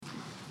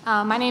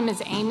My name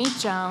is Amy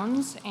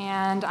Jones,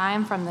 and I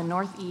am from the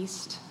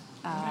Northeast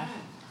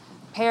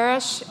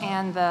Parish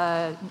and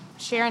the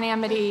Sharon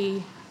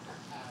Amity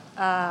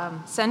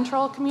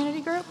Central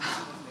Community Group.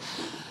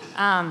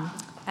 And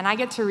I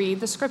get to read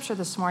the scripture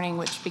this morning,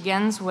 which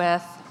begins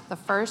with the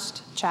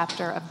first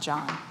chapter of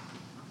John.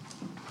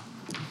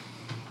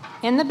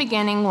 In the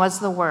beginning was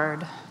the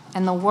Word,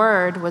 and the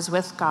Word was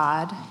with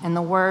God, and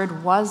the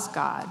Word was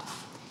God.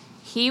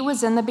 He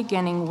was in the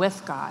beginning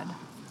with God.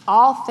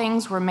 All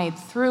things were made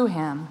through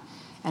him,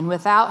 and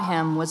without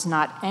him was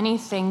not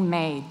anything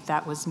made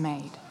that was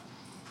made.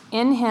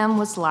 In him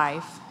was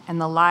life, and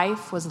the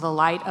life was the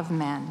light of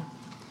men.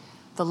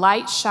 The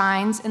light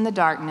shines in the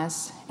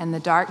darkness, and the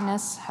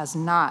darkness has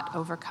not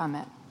overcome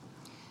it.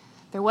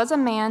 There was a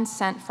man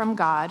sent from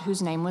God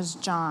whose name was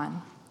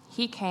John.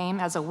 He came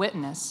as a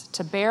witness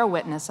to bear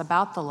witness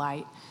about the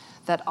light,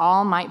 that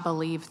all might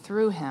believe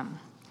through him.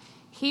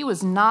 He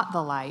was not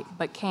the light,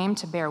 but came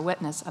to bear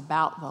witness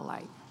about the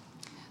light.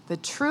 The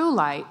true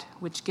light,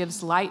 which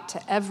gives light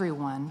to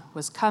everyone,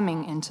 was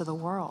coming into the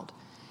world.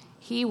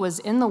 He was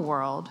in the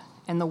world,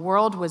 and the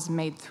world was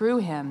made through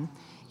him,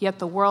 yet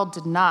the world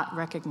did not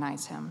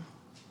recognize him.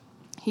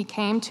 He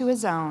came to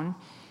his own,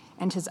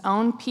 and his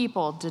own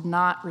people did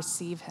not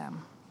receive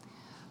him.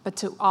 But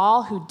to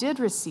all who did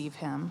receive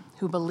him,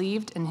 who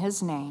believed in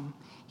his name,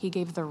 he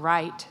gave the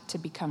right to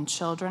become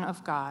children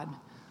of God,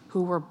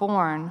 who were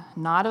born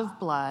not of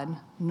blood,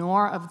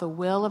 nor of the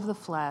will of the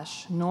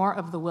flesh, nor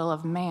of the will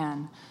of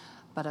man,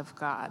 but of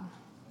God.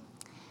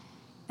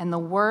 And the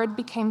Word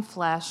became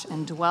flesh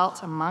and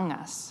dwelt among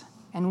us,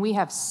 and we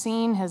have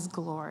seen his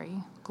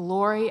glory,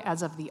 glory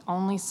as of the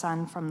only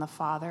Son from the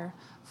Father,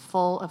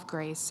 full of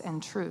grace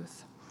and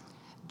truth.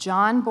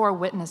 John bore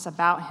witness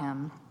about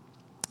him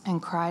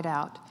and cried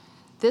out,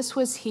 "This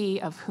was he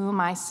of whom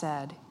I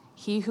said,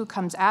 'He who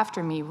comes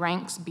after me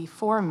ranks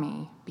before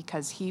me,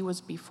 because he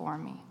was before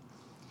me.'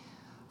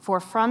 For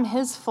from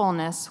his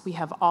fullness we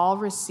have all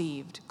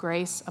received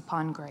grace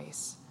upon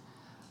grace.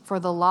 For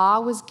the law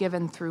was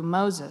given through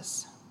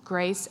Moses.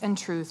 Grace and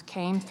truth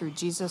came through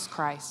Jesus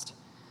Christ.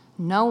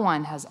 No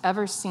one has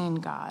ever seen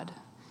God,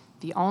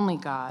 the only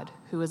God,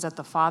 who is at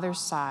the Father's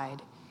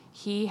side.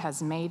 He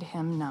has made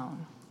him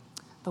known."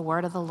 The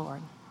word of the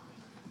Lord.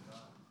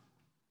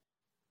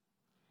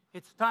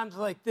 It's times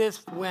like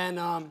this when,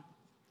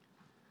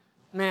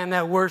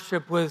 that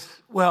worship was,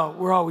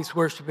 we're always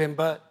worshiping,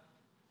 but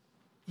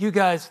you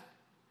guys,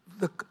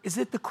 is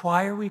it the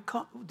choir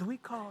do we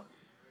call it?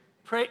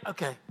 Pray,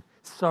 okay.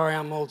 Sorry,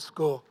 I'm old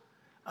school.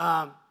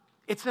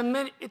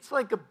 It's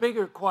like a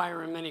bigger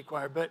choir and mini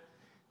choir, but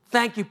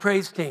thank you,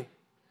 praise team.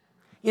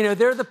 You know,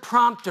 they're the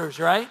prompters,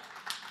 right?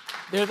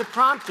 They're the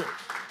prompters.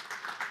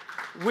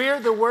 We're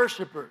the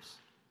worshipers.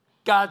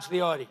 God's the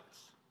audience.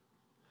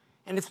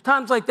 And it's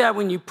times like that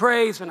when you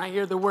praise and I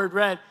hear the word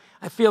read,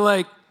 I feel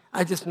like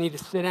I just need to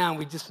sit down.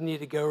 We just need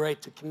to go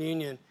right to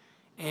communion.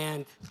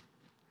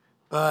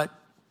 But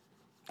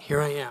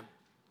here I am.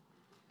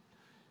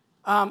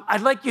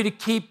 I'd like you to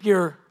keep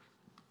your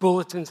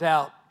bulletins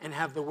out and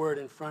have the word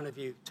in front of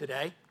you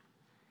today.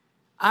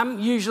 I'm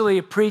usually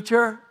a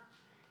preacher.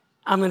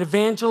 I'm an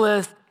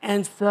evangelist,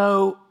 and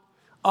so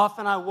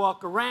often I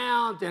walk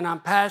around and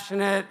I'm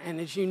passionate, and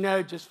as you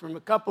know, just from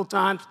a couple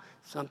times,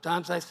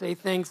 sometimes I say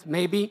things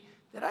maybe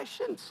that I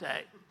shouldn't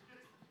say.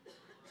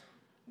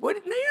 You're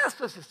not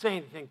supposed to say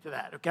anything to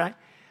that, okay?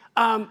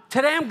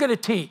 Today I'm going to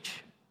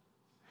teach.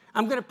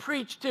 I'm going to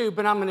preach too,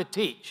 but I'm going to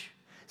teach.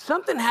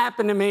 Something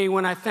happened to me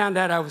when I found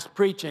out I was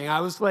preaching.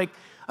 I was like,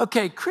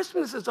 okay,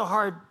 Christmas is a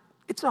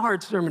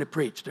hard sermon to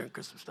preach during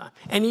Christmas time,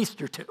 and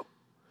Easter too,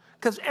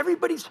 because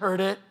everybody's heard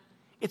it.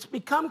 It's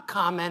become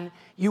common.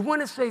 You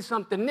want to say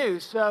something new.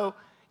 So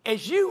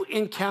as you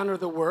encounter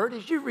the word,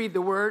 as you read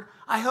the word,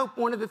 I hope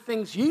one of the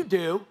things you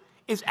do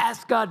is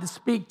ask God to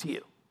speak to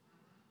you.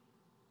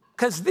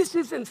 Because this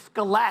isn't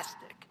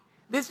scholastic.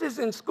 This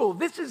isn't school.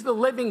 This is the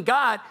living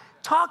God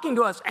talking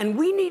to us. And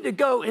we need to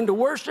go into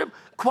worship,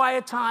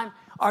 quiet time,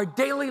 our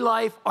daily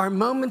life, our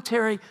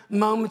momentary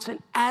moments,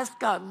 and ask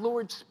God,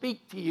 Lord,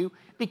 speak to you,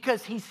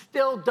 because he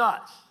still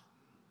does.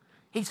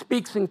 He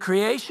speaks in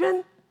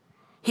creation.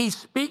 He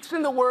speaks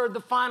in the word, the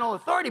final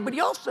authority, but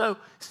he also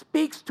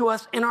speaks to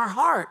us in our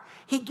heart.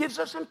 He gives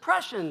us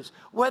impressions,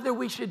 whether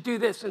we should do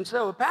this. And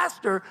so, a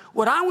pastor,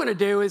 what I want to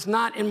do is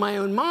not in my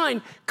own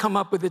mind come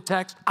up with a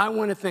text. I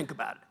want to think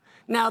about it.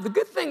 Now, the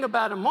good thing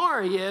about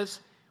Amari is,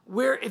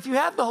 if you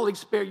have the Holy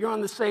Spirit, you're on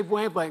the same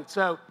wavelength.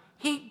 So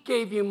he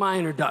gave you my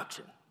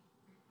introduction.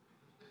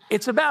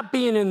 It's about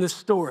being in the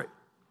story.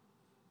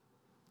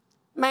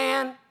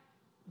 Man,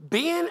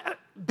 being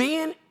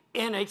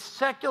in a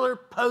secular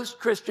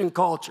post-Christian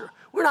culture.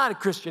 We're not a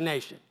Christian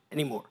nation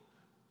anymore.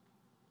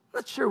 I'm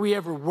not sure we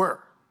ever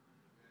were.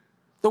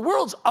 The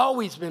world's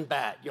always been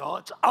bad, y'all.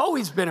 It's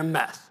always been a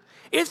mess.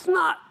 It's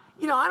not,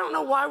 I don't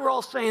know why we're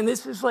all saying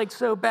this is like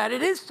so bad.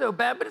 It is so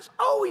bad, but it's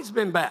always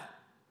been bad.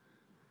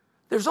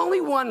 There's only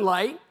one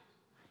light.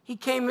 He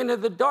came into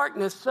the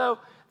darkness. So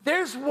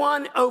there's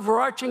one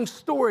overarching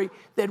story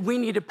that we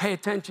need to pay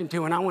attention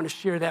to, and I want to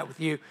share that with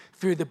you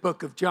through the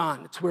book of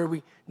John. It's where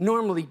we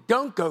normally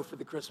don't go for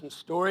the Christmas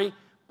story,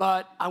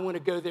 but I want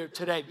to go there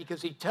today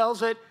because he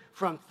tells it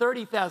from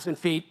 30,000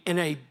 feet in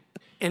a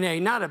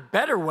not a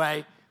better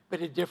way,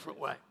 but a different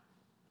way.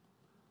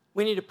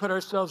 We need to put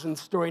ourselves in the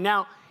story.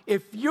 Now,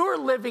 if you're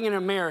living in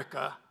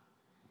America,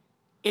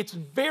 it's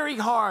very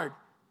hard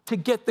to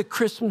get the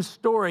Christmas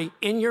story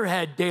in your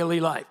head daily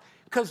life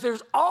because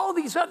there's all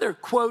these other,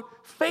 quote,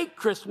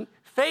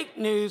 fake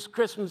news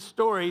Christmas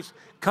stories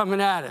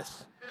coming at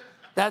us.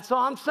 That's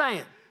all I'm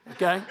saying,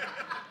 okay?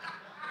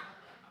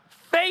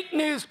 Fake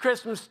news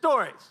Christmas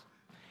stories.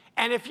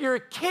 And if you're a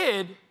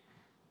kid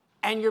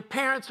and your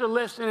parents are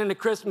listening to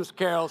Christmas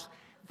carols,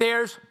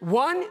 there's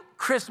one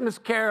Christmas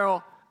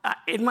carol,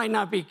 it might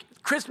not be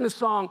Christmas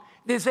song,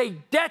 there's a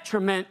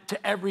detriment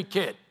to every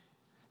kid.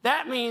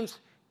 That means,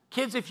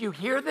 kids, if you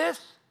hear this,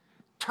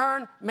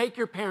 make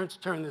your parents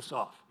turn this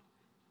off.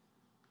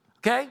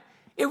 Okay?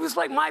 It was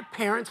like my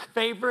parents'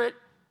 favorite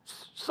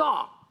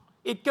song.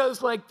 It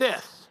goes like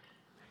this.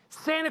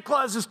 Santa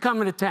Claus is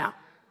coming to town.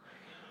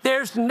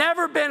 There's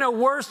never been a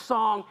worse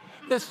song.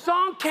 The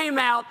song came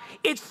out,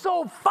 it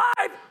sold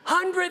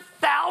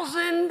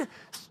 500,000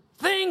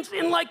 things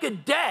in like a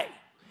day.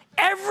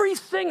 Every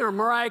singer,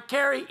 Mariah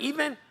Carey,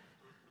 even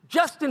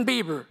Justin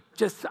Bieber,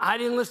 I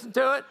didn't listen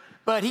to it,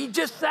 but he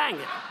just sang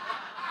it.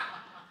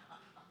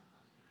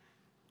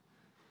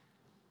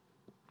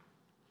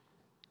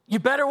 You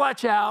better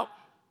watch out.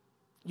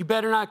 You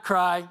better not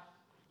cry.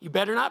 You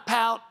better not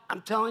pout.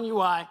 I'm telling you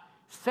why.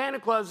 Santa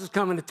Claus is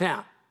coming to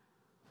town.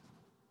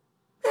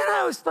 And I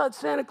always thought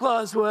Santa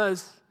Claus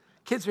was,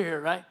 kids are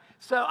here, right?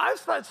 So I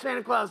always thought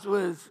Santa Claus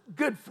was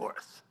good for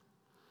us.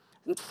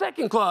 And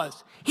second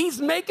clause,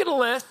 he's making a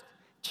list,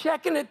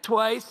 checking it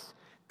twice,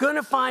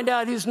 gonna find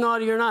out who's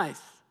naughty or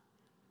nice.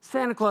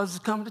 Santa Claus is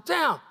coming to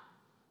town.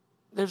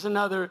 There's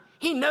another,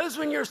 he knows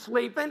when you're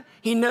sleeping,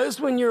 he knows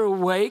when you're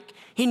awake,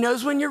 he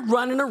knows when you're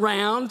running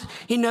around,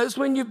 he knows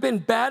when you've been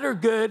bad or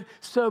good,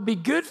 so be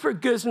good for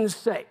goodness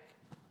sake.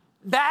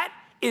 That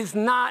is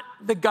not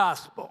the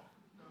gospel.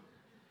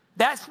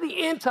 That's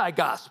the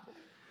anti-gospel.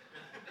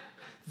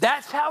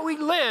 That's how we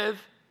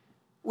live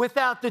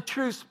without the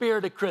true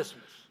spirit of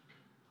Christmas.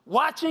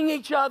 Watching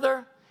each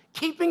other,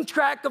 keeping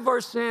track of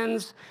our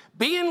sins,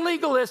 being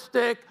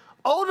legalistic,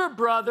 older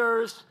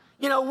brothers,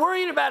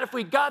 worrying about if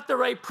we got the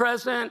right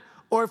present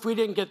or if we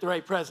didn't get the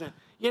right present.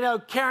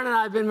 Karen and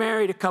I have been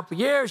married a couple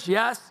years,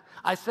 yes.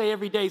 I say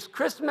every day's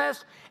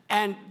Christmas,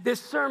 and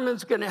this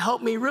sermon's gonna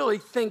help me really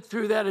think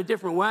through that a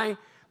different way.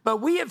 But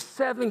we have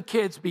 7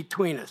 kids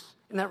between us.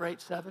 Isn't that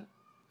right, 7?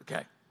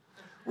 Okay.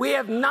 We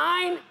have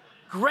 9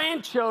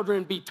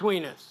 grandchildren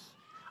between us.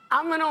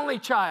 I'm an only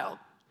child.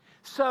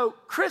 So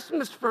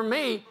Christmas for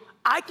me,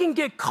 I can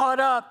get caught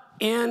up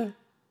in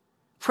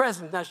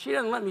presents. Now, she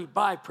doesn't let me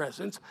buy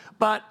presents,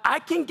 but I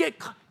can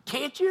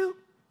can't you?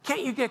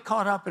 Can't you get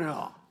caught up in it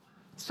all?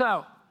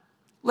 So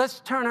let's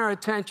turn our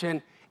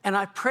attention, and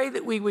I pray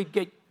that we would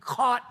get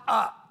caught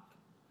up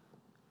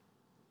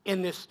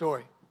in this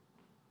story.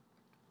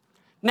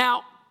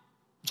 Now,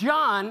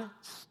 John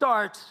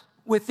starts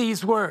with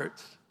these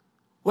words.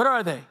 What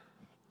are they?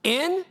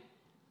 In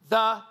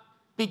the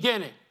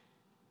beginning.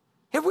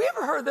 Have we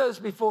ever heard those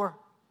before?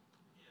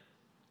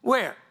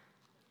 Where?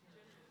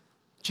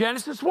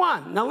 Genesis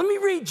 1. Now let me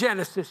read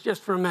Genesis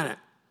just for a minute.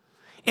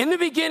 In the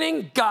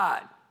beginning,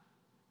 God.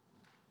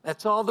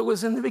 That's all that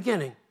was in the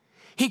beginning.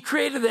 He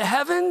created the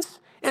heavens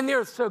and the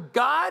earth. So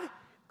God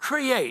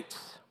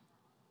creates.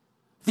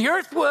 The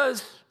earth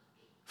was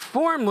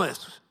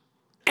formless,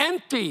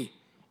 empty,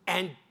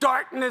 and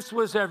darkness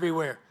was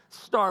everywhere.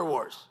 Star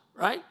Wars,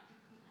 right?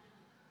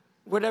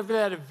 Whatever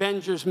that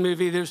Avengers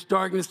movie, there's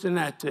darkness in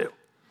that too.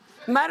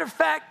 Matter of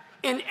fact,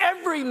 in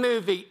every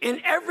movie,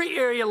 in every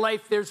area of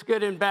life, there's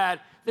good and bad.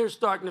 There's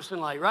darkness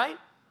and light, right?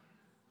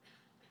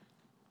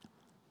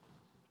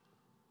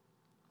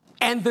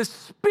 And the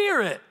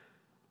Spirit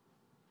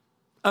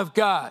of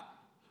God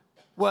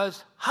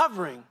was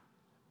hovering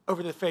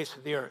over the face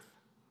of the earth.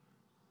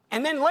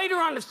 And then later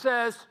on it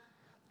says,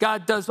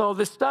 God does all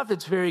this stuff.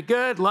 It's very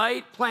good.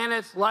 Light,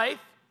 planets, life.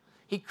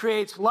 He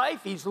creates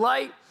life. He's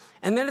light.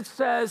 And then it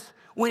says,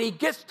 when he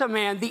gets to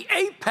man, the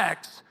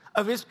apex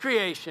of his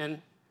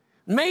creation,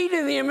 made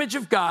in the image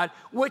of God,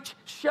 which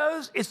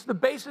shows it's the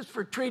basis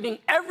for treating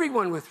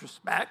everyone with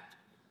respect,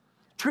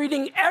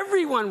 treating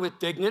everyone with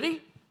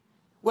dignity,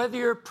 whether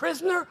you're a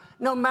prisoner,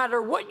 no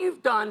matter what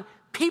you've done,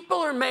 people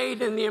are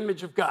made in the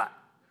image of God.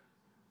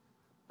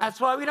 That's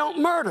why we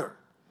don't murder.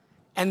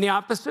 And the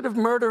opposite of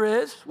murder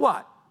is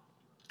what?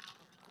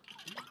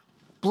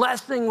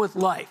 Blessing with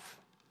life,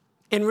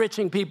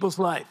 enriching people's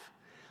life.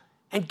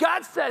 And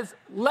God says,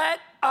 let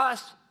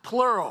us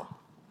plural.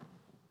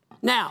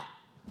 Now,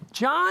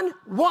 John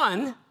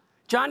 1,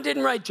 John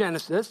didn't write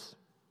Genesis.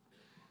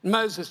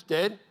 Moses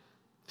did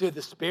through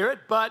the Spirit,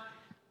 but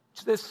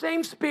it's the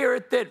same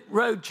Spirit that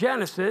wrote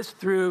Genesis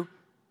through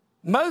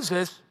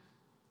Moses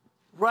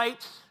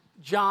writes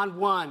John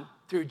 1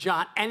 through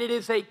John. And it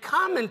is a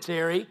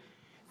commentary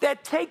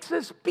that takes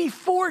us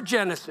before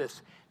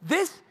Genesis.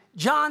 This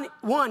John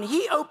 1,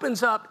 he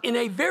opens up in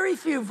a very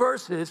few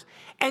verses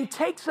and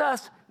takes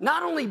us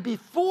not only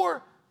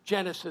before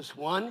Genesis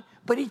 1,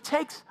 but he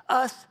takes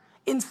us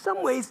in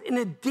some ways in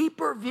a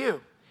deeper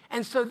view.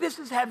 And so this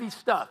is heavy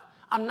stuff.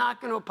 I'm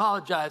not going to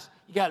apologize.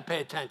 You got to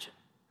pay attention,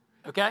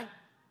 okay?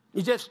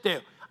 You just do.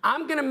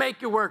 I'm going to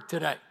make you work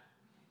today.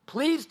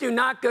 Please do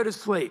not go to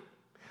sleep.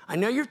 I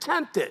know you're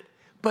tempted,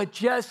 but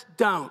just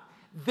don't.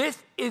 This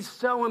is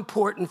so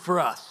important for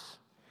us.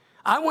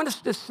 I want us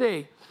to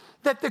see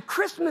that the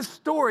Christmas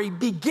story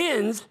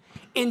begins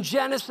in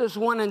Genesis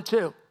 1 and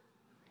 2.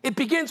 It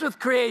begins with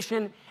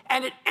creation,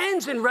 and it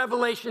ends in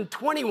Revelation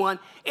 21.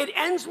 It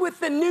ends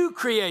with the new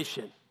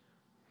creation.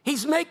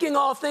 He's making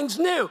all things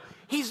new.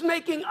 He's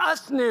making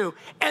us new.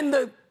 And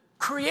the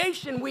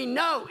creation we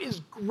know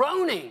is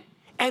groaning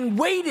and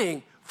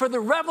waiting for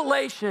the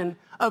revelation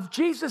of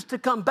Jesus to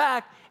come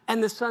back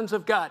and the sons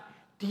of God.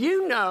 Do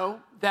you know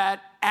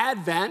that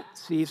Advent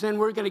season,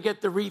 we're going to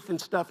get the wreath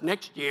and stuff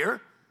next year,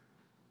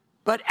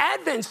 but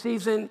Advent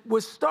season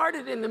was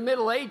started in the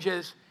Middle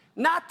Ages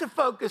not to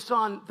focus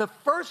on the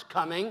first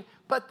coming,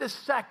 but the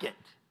second.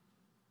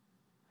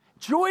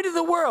 Joy to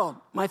the World,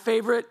 my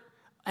favorite.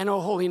 I know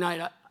Holy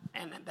Night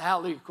and the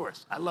Hallelujah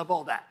Chorus. I love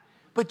all that.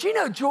 But you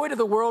know Joy to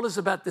the World is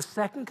about the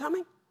second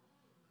coming,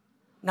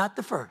 not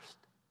the first.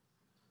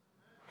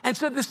 And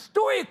so the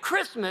story of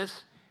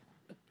Christmas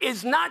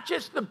is not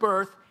just the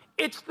birth,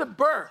 it's the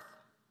birth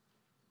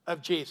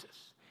of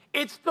Jesus.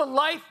 It's the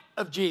life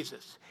of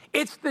Jesus.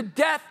 It's the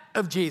death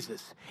of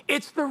Jesus.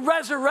 It's the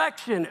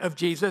resurrection of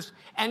Jesus.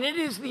 And it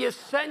is the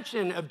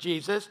ascension of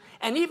Jesus.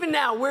 And even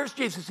now, where's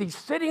Jesus? He's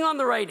sitting on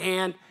the right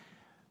hand,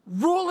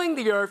 ruling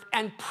the earth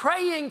and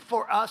praying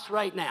for us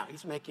right now.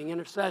 He's making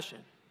intercession.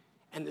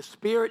 And the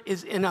Spirit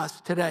is in us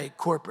today,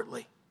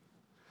 corporately.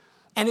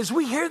 And as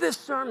we hear this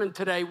sermon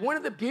today, one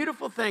of the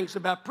beautiful things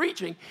about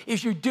preaching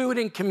is you do it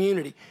in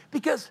community.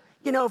 Because,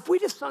 you know, if we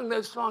just sung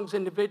those songs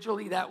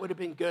individually, that would have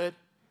been good.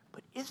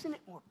 But isn't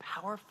it more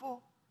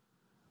powerful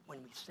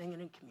when we sing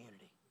it in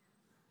community?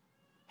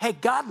 Hey,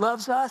 God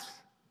loves us.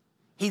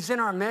 He's in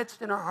our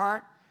midst, in our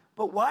heart.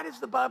 But why does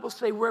the Bible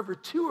say wherever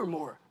two or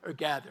more are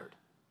gathered,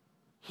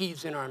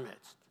 He's in our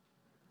midst?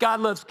 God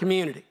loves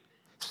community.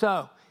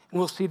 So, and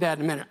we'll see that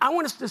in a minute. I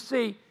want us to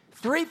see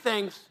three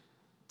things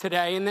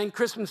today, and then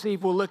Christmas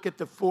Eve we'll look at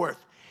the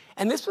fourth.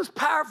 And this was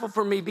powerful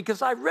for me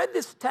because I read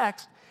this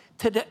text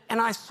today,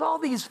 and I saw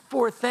these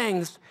four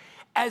things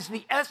as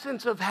the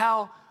essence of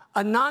how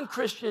a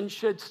non-Christian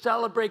should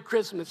celebrate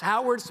Christmas,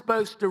 how we're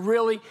supposed to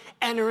really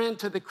enter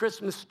into the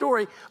Christmas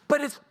story, but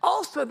it's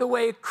also the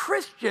way a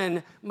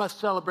Christian must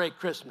celebrate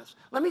Christmas.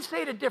 Let me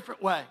say it a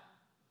different way.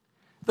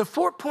 The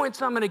 4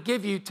 points I'm going to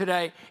give you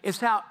today is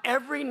how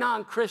every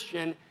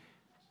non-Christian,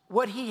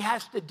 what he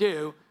has to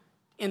do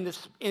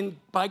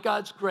by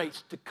God's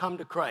grace to come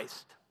to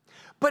Christ.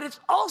 But it's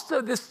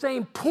also the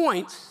same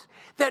points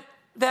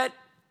that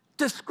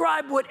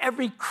describe what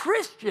every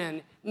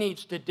Christian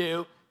needs to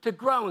do to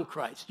grow in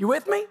Christ. You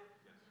with me?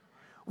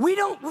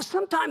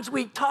 Sometimes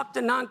we talk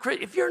to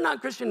non-Christians. If you're a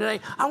non-Christian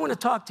today, I want to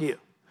talk to you.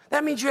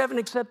 That means you haven't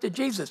accepted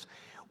Jesus.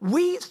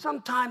 We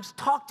sometimes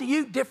talk to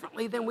you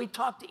differently than we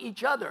talk to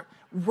each other.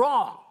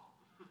 Wrong.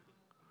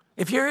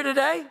 If you're here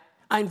today,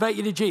 I invite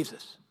you to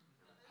Jesus,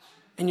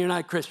 and you're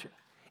not a Christian.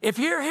 If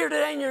you're here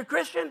today and you're a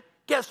Christian,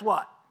 guess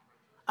what?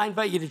 I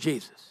invite you to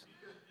Jesus.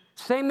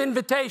 Same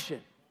invitation.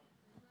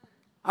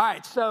 All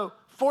right, so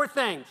 4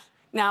 things.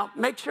 Now,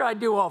 make sure I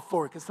do all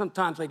 4, because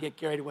sometimes I get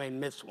carried away and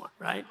miss one,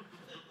 right?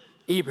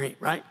 Ibrahim,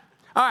 right?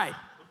 All right.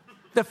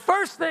 The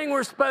first thing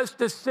we're supposed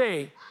to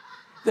see,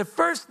 the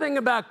first thing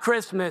about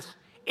Christmas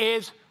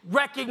is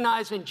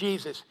recognizing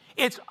Jesus.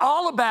 It's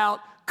all about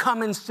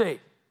come and see.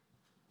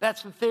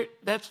 That's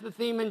the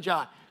theme in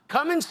John.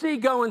 Come and see,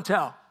 go and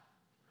tell.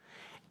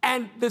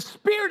 And the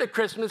spirit of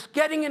Christmas,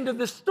 getting into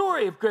the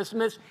story of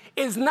Christmas,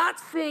 is not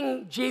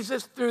seeing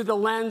Jesus through the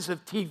lens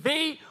of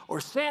TV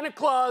or Santa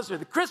Claus or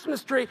the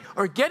Christmas tree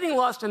or getting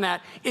lost in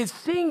that. Is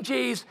seeing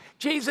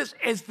Jesus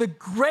as the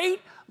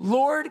great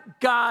Lord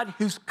God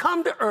who's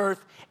come to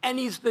earth, and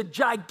he's the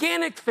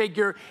gigantic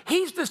figure.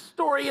 He's the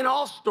story in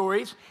all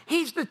stories.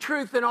 He's the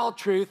truth in all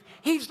truth.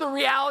 He's the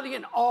reality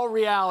in all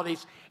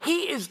realities.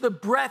 He is the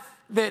breath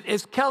that,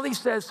 as Kelly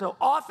says so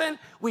often,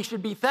 we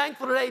should be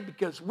thankful today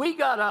because we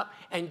got up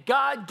and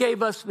God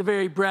gave us the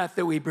very breath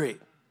that we breathe.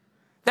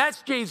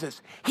 That's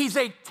Jesus. He's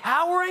a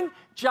towering,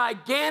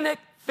 gigantic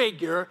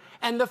figure.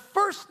 And the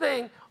first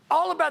thing,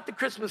 all about the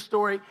Christmas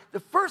story, the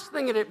first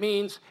thing that it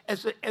means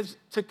as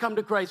to come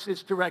to Christ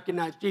is to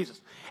recognize Jesus.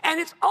 And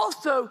it's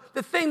also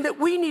the thing that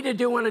we need to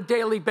do on a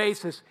daily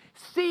basis.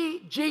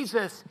 See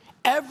Jesus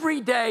every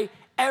day,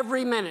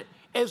 every minute.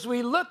 As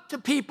we look to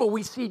people,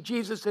 we see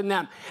Jesus in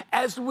them.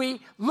 As we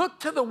look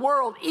to the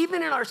world,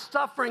 even in our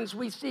sufferings,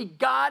 we see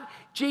God,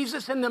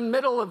 Jesus in the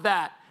middle of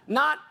that,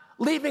 not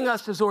leaving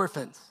us as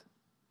orphans.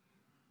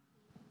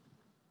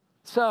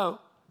 So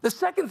the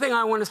second thing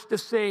I want us to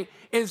see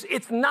is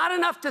it's not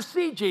enough to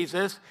see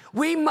Jesus.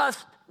 We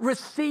must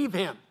receive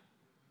him.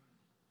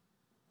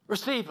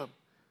 Receive him.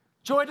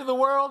 Joy to the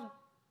world,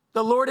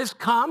 the Lord is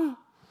come.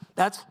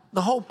 That's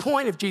the whole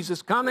point of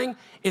Jesus coming,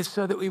 is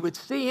so that we would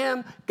see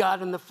him,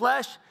 God in the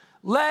flesh.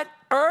 Let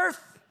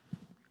earth,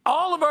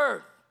 all of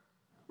earth,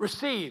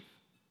 receive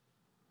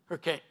her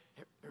king.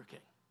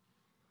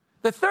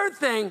 The third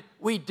thing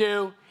we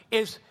do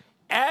is,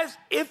 as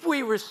if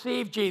we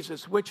receive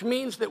Jesus, which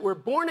means that we're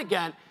born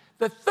again,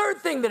 the third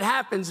thing that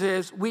happens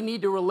is we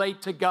need to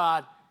relate to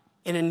God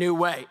in a new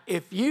way.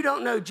 If you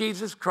don't know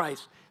Jesus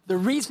Christ, the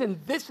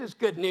reason this is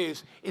good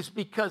news is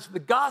because the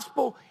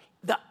gospel,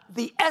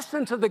 the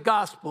essence of the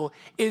gospel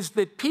is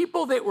that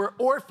people that were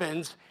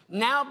orphans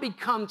now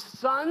become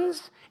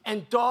sons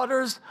and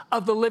daughters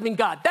of the living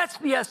God. That's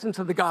the essence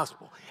of the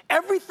gospel.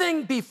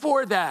 Everything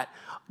before that,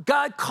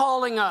 God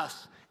calling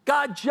us,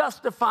 God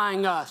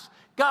justifying us,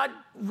 God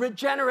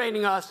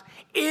regenerating us,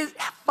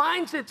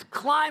 finds its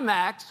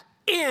climax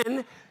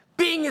in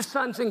being his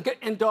sons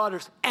and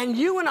daughters. And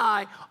you and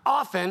I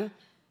often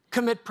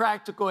commit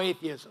practical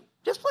atheism,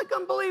 just like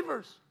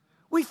unbelievers.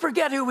 We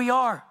forget who we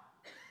are,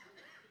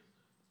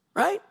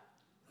 right?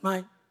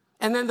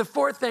 And then the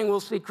fourth thing we'll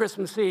see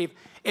Christmas Eve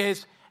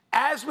is,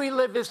 as we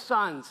live as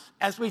sons,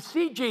 as we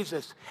see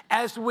Jesus,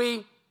 as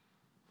we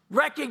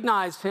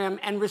recognize him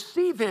and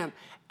receive him,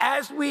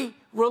 as we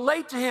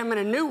relate to him in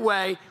a new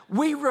way,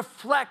 we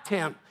reflect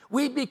him.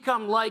 We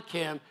become like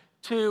him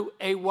to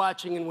a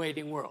watching and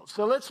waiting world.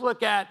 So let's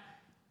look at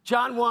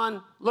John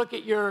 1. We're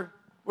going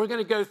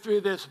to go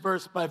through this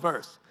verse by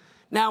verse.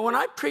 Now, when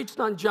I preached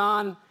on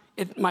John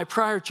at my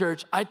prior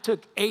church, I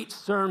took 8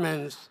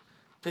 sermons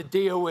to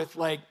deal with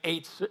like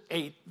eight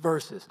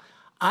verses.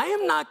 I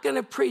am not going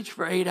to preach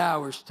for 8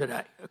 hours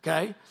today,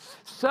 okay?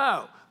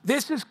 So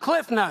this is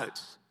Cliff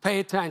Notes. Pay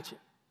attention.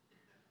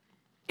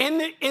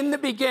 In the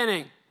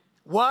beginning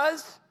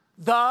was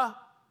the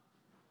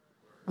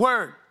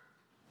Word.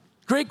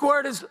 Greek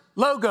word is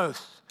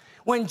logos.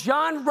 When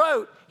John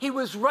wrote, he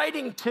was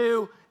writing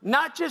to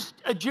not just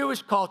a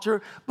Jewish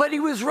culture, but he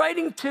was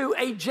writing to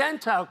a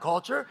Gentile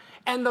culture.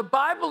 And the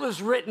Bible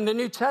is written, the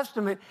New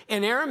Testament,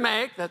 in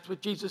Aramaic, that's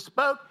what Jesus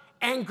spoke,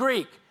 and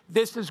Greek.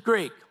 This is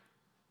Greek.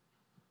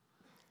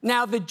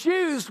 Now, the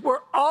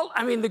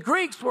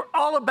Greeks were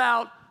all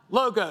about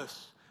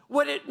logos.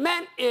 What it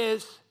meant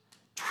is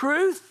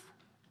truth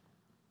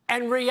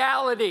and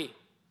reality.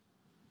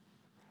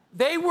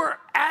 They were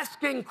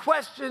asking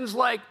questions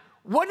like,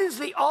 what is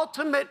the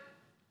ultimate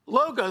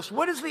logos?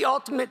 What is the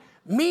ultimate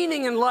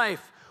meaning in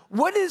life?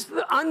 What is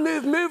the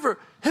unmoved mover?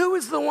 Who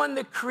is the one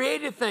that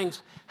created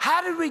things?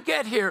 How did we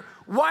get here?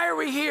 Why are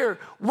we here?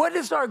 What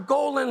is our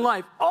goal in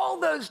life? All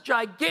those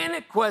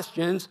gigantic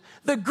questions,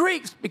 the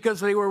Greeks, because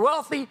they were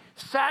wealthy,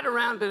 sat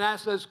around and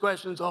asked those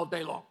questions all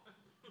day long.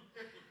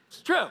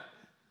 It's true,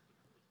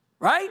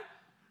 right?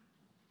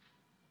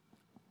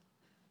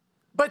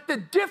 But the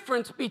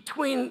difference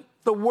between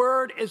the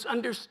word is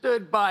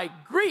understood by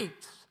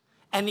Greeks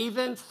and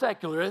even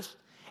secularists,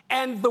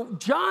 and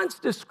John's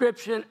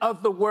description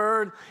of the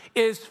word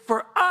is,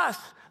 for us,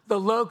 the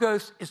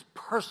logos is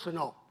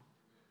personal.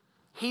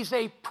 He's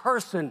a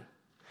person.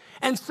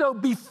 And so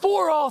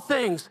before all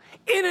things,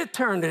 in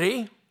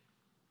eternity,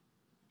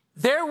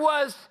 there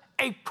was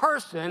a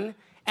person,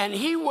 and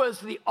he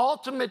was the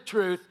ultimate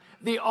truth,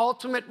 the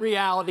ultimate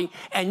reality,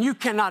 and you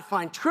cannot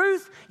find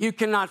truth, you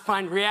cannot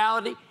find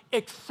reality,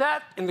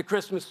 except in the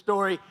Christmas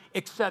story,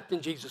 except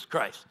in Jesus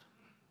Christ.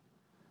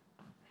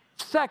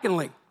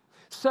 Secondly,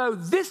 so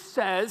this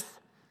says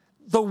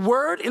the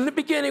Word, in the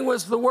beginning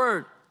was the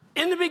Word.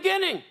 In the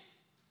beginning.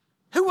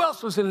 Who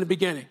else was in the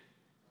beginning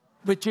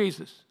but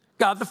Jesus?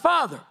 God the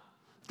Father,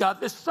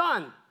 God the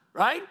Son,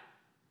 right?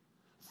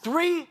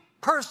 3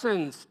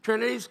 persons.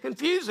 Trinity's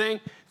confusing.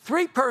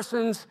 3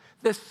 persons,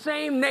 the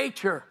same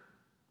nature.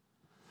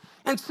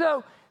 And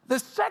so the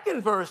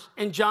second verse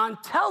in John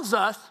tells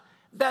us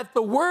that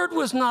the Word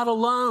was not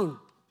alone.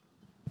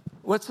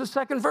 What's the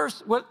second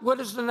verse? What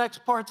does the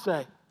next part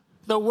say?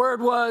 The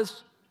Word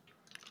was.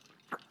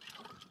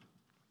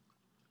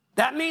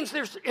 That means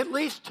there's at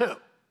least 2.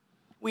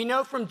 We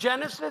know from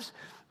Genesis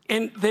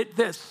that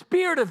the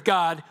Spirit of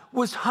God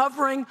was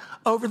hovering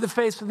over the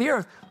face of the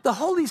earth. The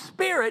Holy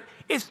Spirit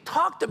is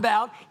talked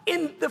about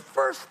in the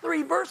first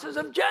 3 verses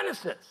of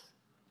Genesis.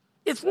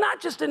 It's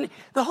not just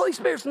the Holy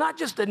Spirit's not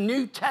just a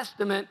New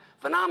Testament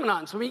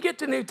phenomenon. So when you get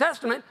to New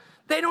Testament,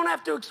 they don't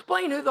have to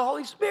explain who the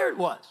Holy Spirit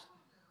was.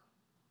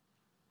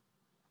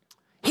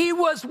 He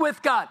was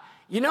with God.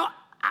 You know,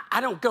 I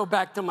don't go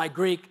back to my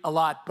Greek a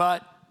lot,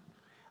 but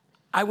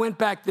I went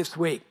back this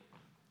week.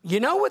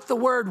 You know what the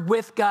word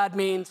with God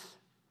means?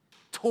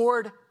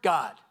 Toward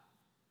God.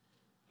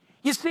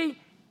 You see,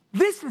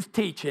 this is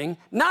teaching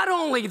not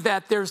only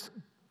that there's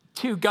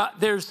God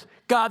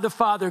the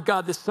Father,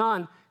 God the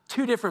Son,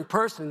 2 different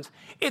persons.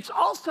 It's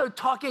also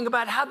talking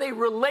about how they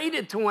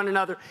related to one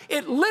another.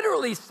 It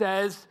literally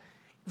says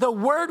the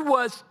Word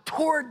was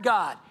toward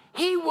God.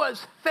 He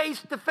was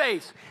face to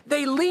face.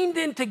 They leaned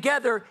in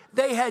together.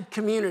 They had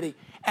community.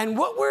 And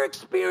what we're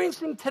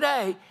experiencing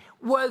today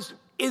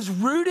is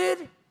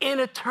rooted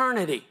in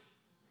eternity.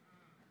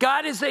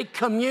 God is a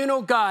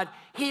communal God.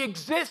 He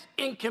exists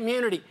in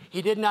community.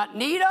 He did not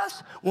need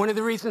us. One of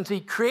the reasons he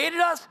created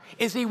us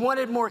is he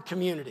wanted more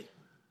community.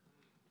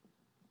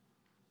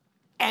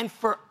 And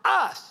for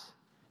us,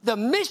 the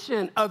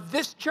mission of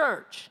this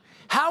church,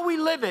 how we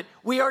live it,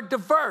 we are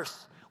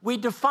diverse. We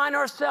define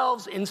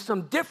ourselves in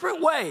some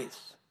different ways.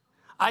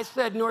 I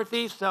said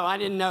Northeast, so I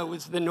didn't know it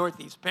was the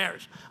Northeast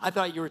Parish. I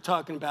thought you were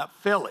talking about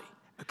Philly,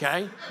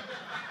 okay?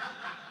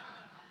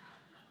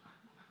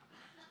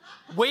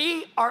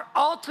 We are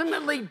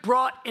ultimately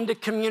brought into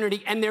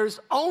community, and there's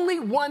only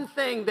one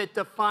thing that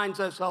defines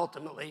us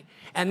ultimately,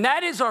 and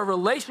that is our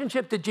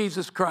relationship to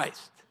Jesus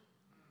Christ.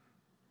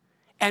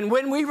 And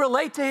when we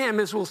relate to him,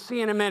 as we'll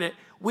see in a minute,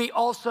 we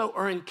also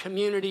are in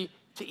community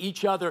to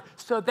each other.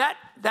 So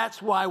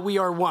that's why we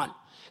are one.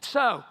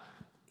 So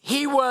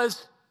he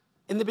was,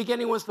 in the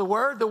beginning was the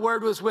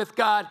Word was with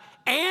God,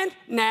 and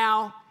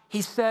now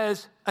he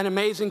says an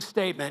amazing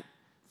statement,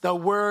 the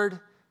Word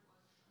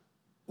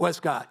was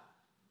God.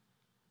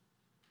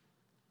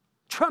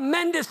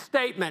 Tremendous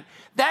statement.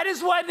 That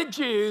is why the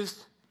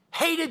Jews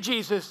hated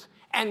Jesus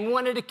and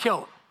wanted to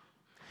kill him,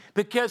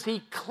 because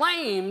he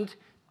claimed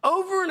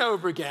over and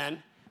over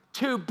again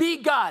to be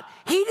God.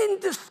 He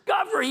didn't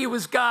discover he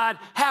was God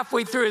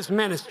halfway through his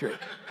ministry.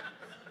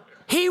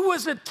 He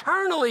was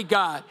eternally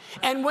God.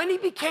 And when he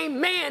became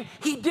man,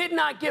 he did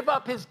not give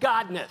up his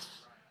godness.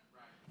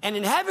 And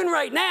in heaven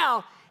right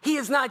now, he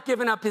has not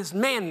given up his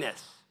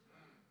manness.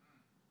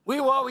 We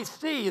will always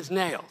see his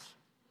nails.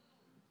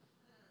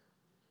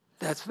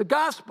 That's the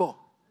gospel.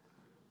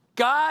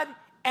 God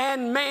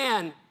and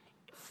man,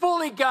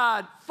 fully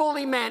God,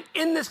 fully man,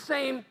 in the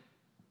same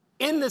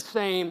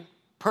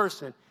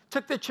person.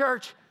 Took the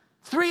church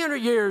 300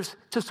 years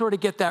to sort of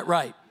get that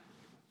right.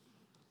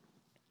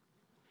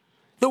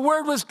 The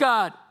Word was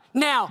God.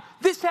 Now,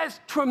 this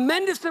has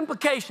tremendous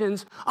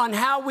implications on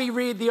how we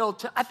read the Old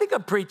Testament. I think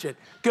I'm preaching.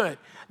 Good.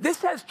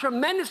 This has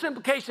tremendous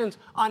implications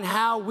on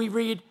how we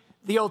read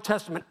the Old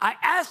Testament. I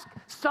asked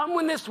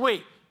someone this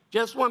week,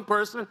 just one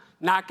person,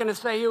 not going to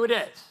say who it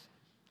is.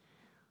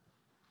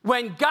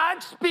 When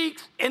God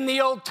speaks in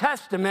the Old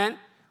Testament,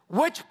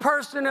 which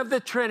person of the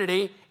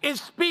Trinity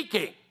is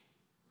speaking?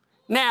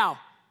 Now,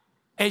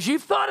 as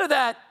you've thought of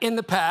that in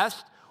the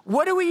past,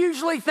 what do we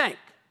usually think?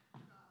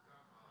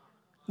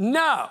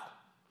 No.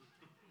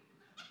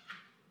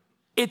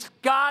 It's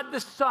God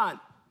the Son.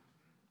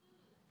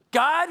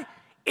 God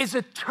is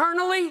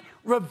eternally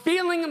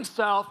revealing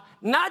himself,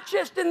 not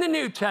just in the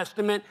New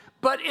Testament,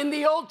 but in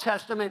the Old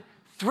Testament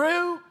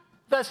through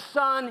the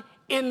Son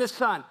in the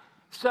Son.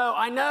 So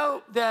I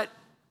know that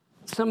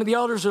some of the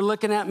elders are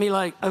looking at me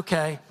like,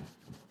 okay.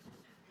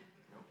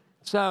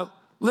 So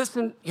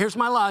listen, here's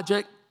my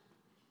logic.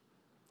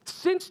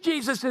 Since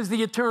Jesus is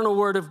the eternal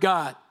Word of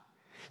God,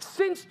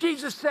 since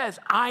Jesus says,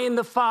 I and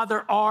the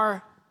Father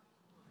are,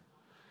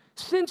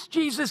 since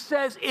Jesus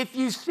says, if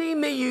you see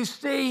me, you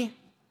see,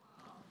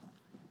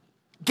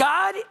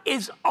 God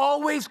is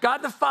always, God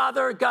the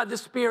Father, God the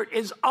Spirit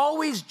is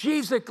always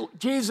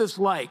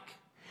Jesus-like.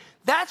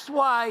 That's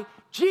why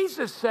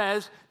Jesus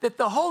says that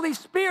the Holy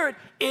Spirit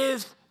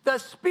is the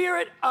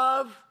Spirit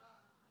of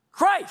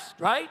Christ,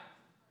 right?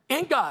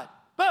 And God,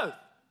 both.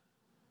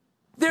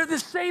 They're the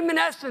same in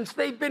essence.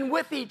 They've been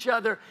with each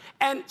other.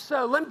 And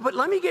so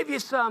let me give you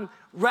some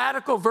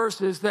radical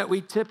verses that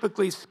we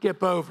typically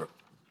skip over.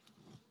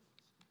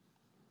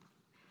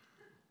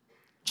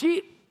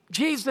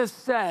 Jesus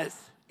says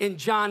in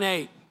John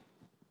 8,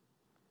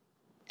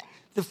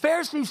 the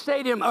Pharisees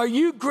say to him, are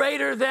you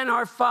greater than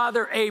our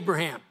father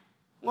Abraham?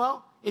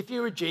 Well, if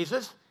you were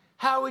Jesus,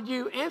 how would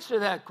you answer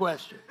that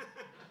question?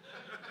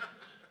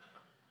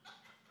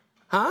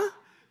 Huh?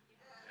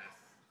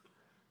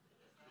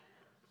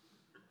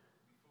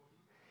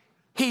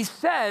 He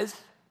says,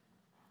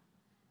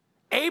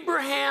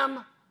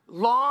 Abraham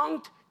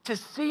longed to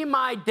see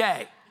my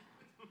day,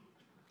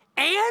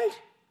 and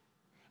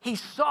he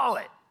saw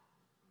it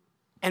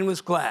and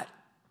was glad.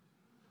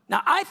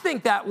 Now, I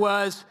think that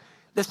was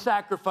the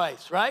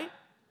sacrifice, right?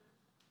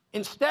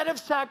 Instead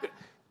of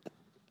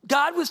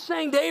God was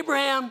saying to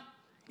Abraham,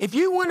 if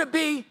you want to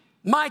be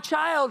my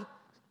child,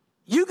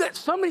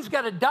 somebody's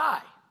got to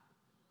die.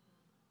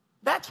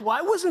 That's why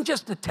it wasn't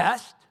just a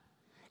test.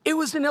 It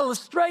was an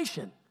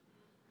illustration.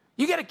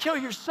 You got to kill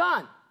your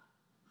son.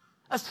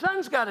 A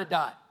son's got to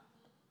die,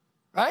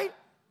 right?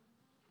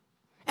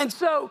 And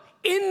so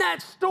in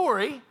that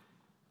story,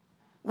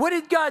 what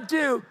did God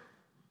do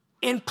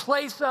in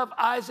place of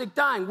Isaac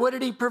dying? What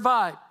did he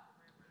provide?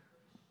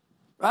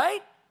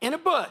 Right? In a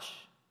bush.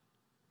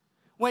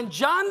 When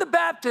John the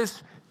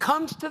Baptist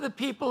comes to the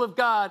people of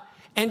God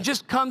and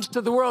just comes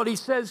to the world, he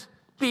says,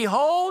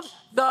 behold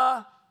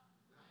the...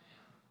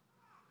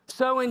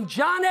 So in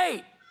John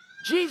 8,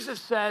 Jesus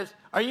says,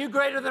 are you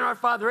greater than our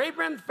father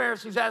Abraham? The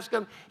Pharisees ask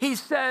him. He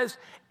says,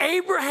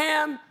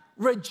 Abraham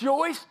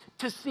rejoiced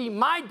to see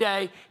my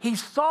day. He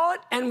saw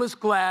it and was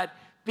glad.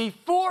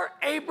 Before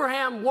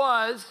Abraham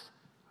was,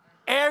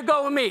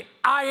 ergo me,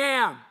 I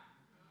am.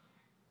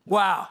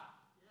 Wow.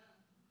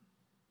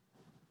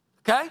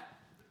 Okay?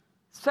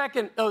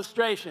 Second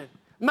illustration,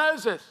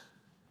 Moses.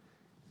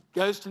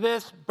 goes to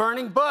this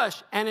burning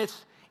bush, and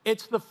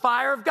it's the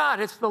fire of God.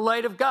 It's the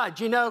light of God.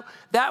 You know,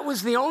 that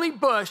was the only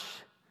bush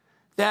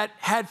that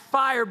had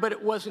fire, but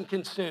it wasn't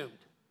consumed.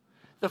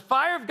 The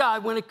fire of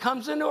God, when it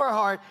comes into our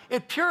heart,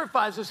 it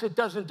purifies us. It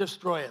doesn't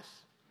destroy us.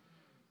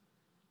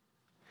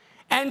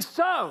 And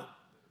so,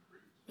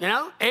 you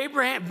know,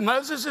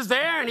 Moses is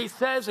there, and he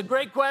says a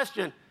great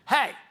question.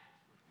 Hey,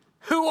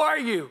 who are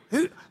you?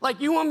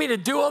 Like, you want me to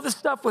do all this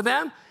stuff with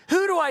them?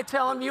 Who do I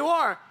tell them you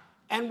are?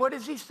 And what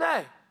does he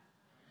say?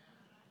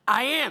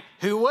 I am.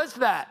 Who was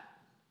that?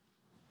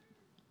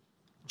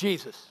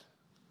 Jesus.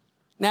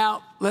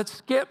 Now, let's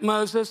skip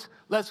Moses.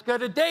 Let's go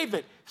to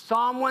David.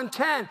 Psalm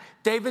 110.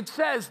 David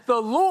says, the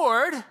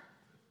Lord,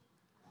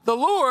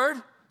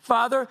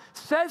 Father,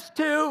 says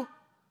to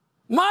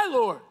my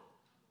Lord,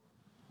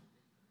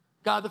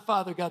 God the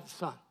Father, God the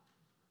Son,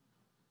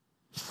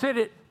 sit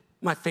at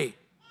my feet.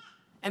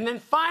 And then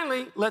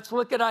finally, let's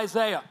look at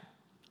Isaiah.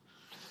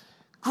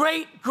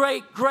 Great.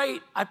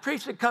 I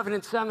preached at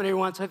Covenant Seminary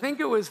once. I think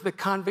it was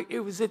it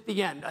was at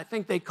the end. I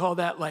think they call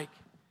that like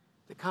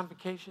the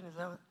convocation. Is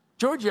that what?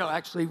 Giorgio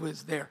actually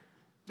was there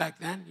back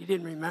then. He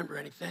didn't remember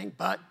anything,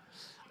 but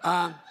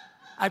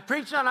I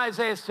preached on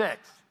Isaiah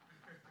 6.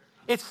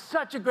 It's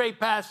such a great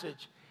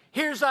passage.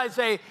 Here's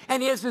Isaiah,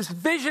 and he has this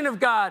vision of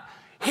God.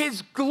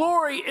 His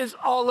glory is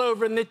all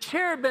over, and the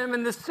cherubim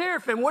and the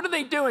seraphim, what are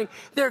they doing?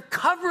 They're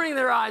covering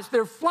their eyes.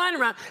 They're flying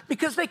around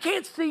because they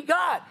can't see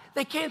God.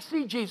 They can't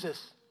see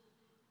Jesus.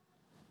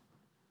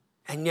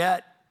 And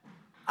yet,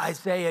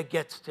 Isaiah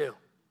gets to.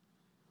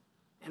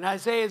 And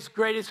Isaiah's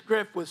greatest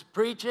gift was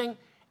preaching,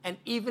 and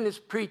even his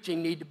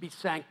preaching needed to be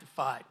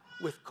sanctified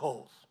with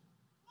coals.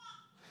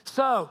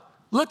 So,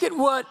 look at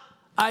what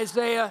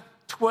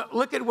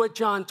look at what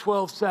John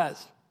 12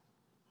 says.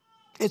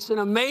 It's an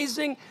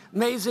amazing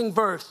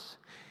verse.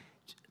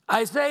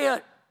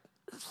 Isaiah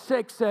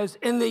 6 says,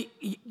 in the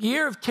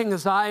year of King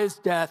Uzziah's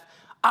death,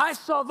 I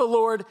saw the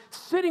Lord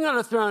sitting on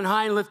a throne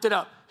high and lifted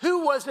up.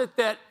 Who was it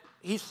that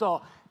he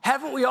saw?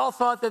 Haven't we all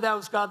thought that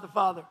was God the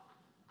Father?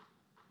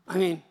 I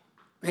mean,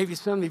 maybe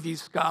some of you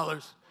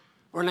scholars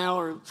or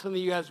some of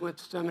you guys went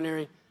to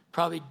seminary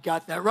probably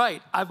got that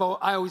right. I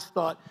always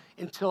thought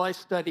until I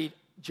studied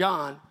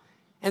John.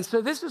 And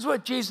so this is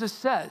what Jesus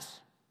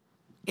says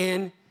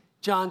in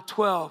John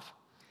 12.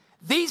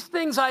 These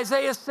things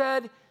Isaiah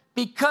said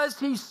because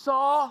he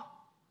saw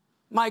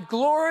my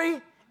glory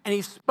and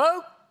he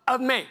spoke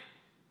of me.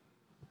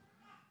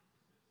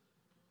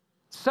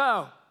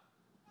 So,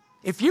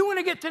 if you want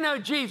to get to know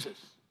Jesus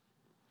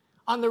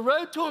on the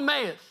road to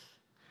Emmaus,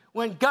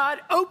 when God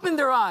opened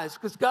their eyes,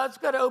 because God's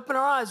got to open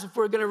our eyes if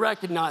we're going to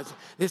recognize it.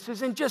 This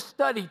isn't just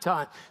study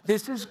time.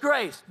 This is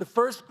grace. The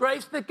first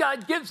grace that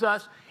God gives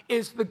us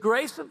is the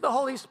grace of the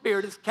Holy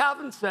Spirit. As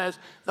Calvin says,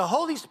 the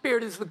Holy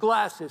Spirit is the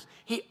glasses.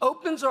 He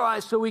opens our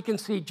eyes so we can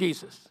see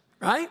Jesus,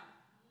 right?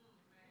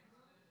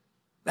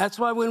 That's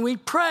why when we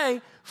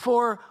pray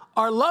for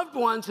our loved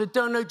ones that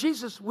don't know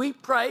Jesus, we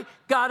pray,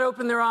 God,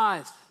 open their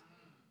eyes.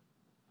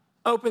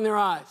 Open their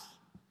eyes.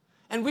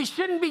 And we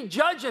shouldn't be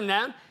judging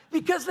them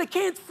because they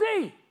can't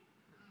see.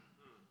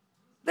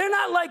 They're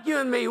not like you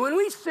and me. When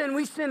we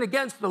sin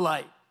against the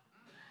light.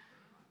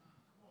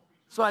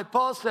 So like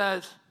Paul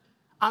says,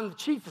 I'm the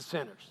chief of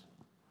sinners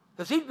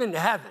because he'd been to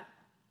heaven.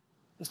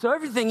 And so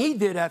everything he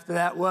did after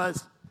that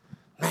was,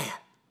 man,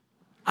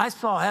 I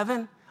saw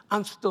heaven,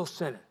 I'm still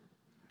sinning.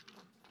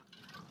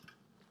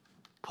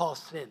 Paul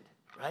sinned,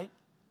 right?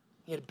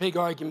 He had a big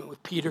argument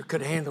with Peter,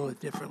 could have handled it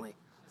differently.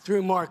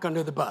 Threw Mark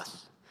under the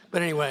bus.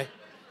 But anyway,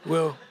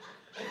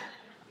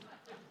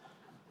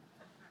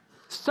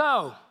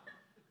 So,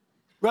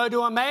 road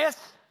to Emmaus,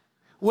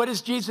 what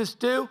does Jesus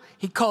do?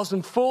 He calls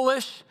them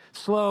foolish,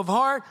 slow of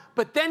heart,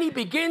 but then he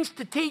begins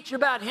to teach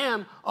about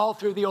him all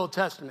through the Old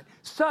Testament.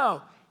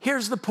 So,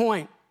 here's the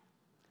point.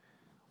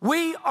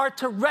 We are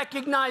to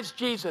recognize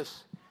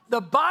Jesus.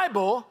 The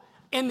Bible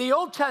in the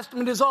Old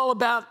Testament is all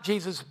about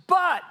Jesus,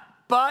 but,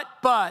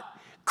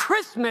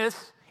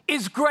 Christmas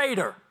is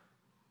greater.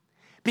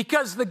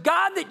 Because the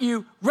God that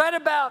you read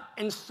about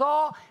and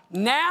saw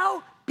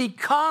now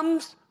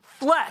becomes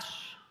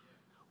flesh.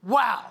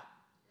 Wow.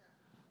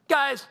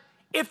 Guys,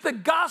 if the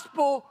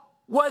gospel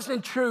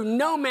wasn't true,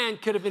 no man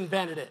could have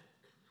invented it.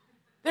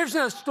 There's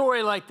no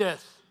story like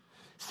this.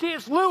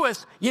 C.S.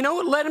 Lewis, you know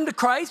what led him to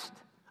Christ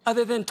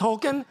other than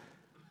Tolkien?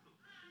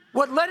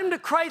 What led him to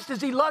Christ is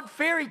he loved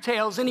fairy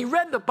tales and he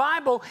read the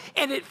Bible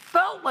and it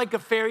felt like a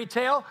fairy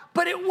tale,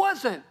 but it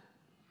wasn't.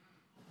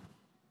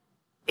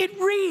 It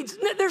reads,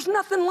 there's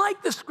nothing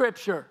like the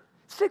scripture.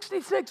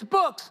 66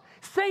 books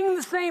saying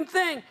the same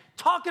thing,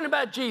 talking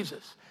about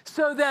Jesus,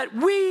 so that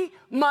we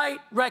might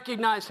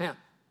recognize him.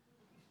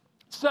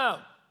 So,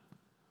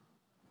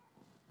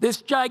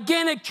 this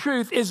gigantic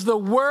truth is the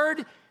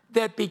word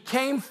that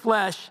became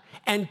flesh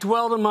and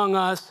dwelt among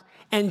us.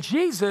 And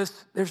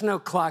Jesus, there's no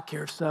clock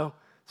here, so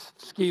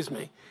excuse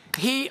me.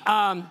 He,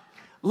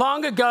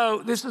 long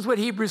ago, this is what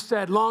Hebrews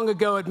said, long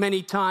ago at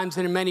many times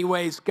and in many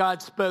ways,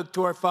 God spoke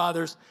to our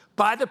fathers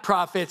by the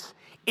prophets.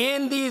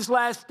 In these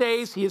last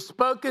days, he has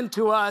spoken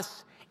to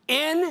us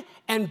in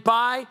and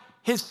by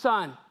his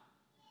son.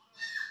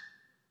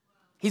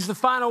 He's the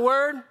final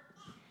word.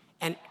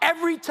 And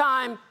every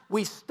time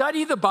we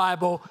study the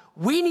Bible,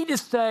 we need to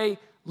say,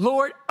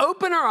 Lord,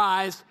 open our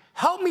eyes,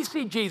 help me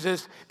see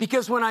Jesus,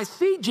 because when I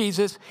see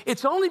Jesus,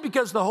 it's only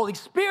because the Holy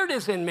Spirit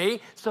is in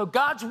me, so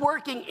God's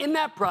working in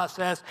that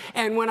process,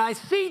 and when I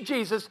see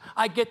Jesus,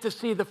 I get to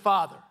see the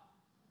Father.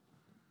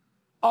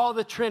 All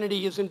the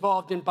Trinity is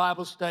involved in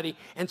Bible study,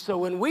 and so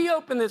when we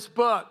open this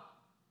book,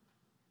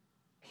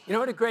 you know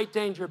what a great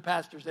danger of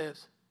pastors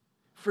is?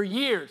 For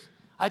years,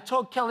 I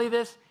told Kelly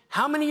this,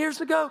 how many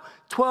years ago?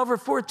 12 or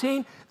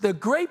 14? The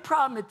great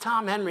problem at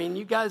Tom Henry, and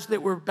you guys that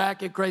were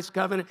back at Grace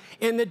Covenant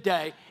in the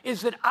day,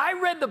 is that I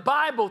read the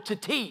Bible to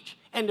teach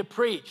and to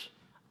preach.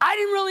 I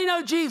didn't really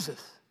know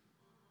Jesus.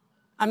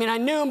 I mean, I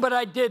knew him, but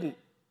I didn't.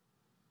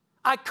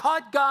 I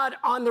caught God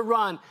on the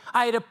run.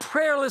 I had a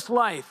prayerless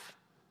life.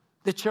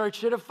 The church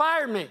should have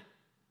fired me.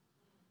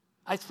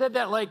 I said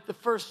that like the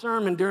first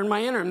sermon during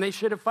my interim. They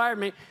should have fired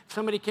me.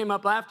 Somebody came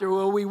up after,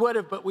 well, we would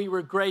have, but we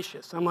were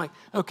gracious. I'm like,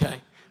 okay,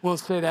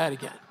 won't say that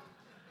again.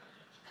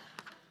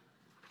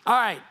 All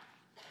right,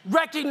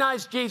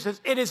 recognize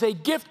Jesus. It is a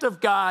gift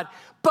of God,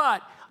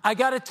 but I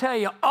got to tell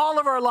you, all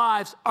of our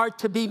lives are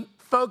to be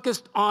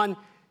focused on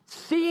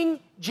seeing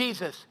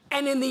Jesus.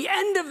 And in the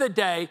end of the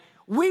day,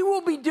 we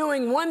will be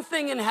doing one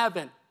thing in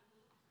heaven.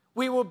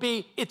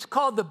 It's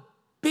called the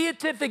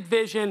beatific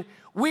vision.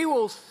 We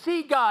will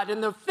see God.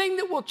 And the thing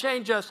that will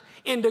change us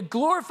into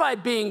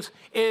glorified beings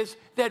is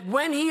that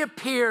when he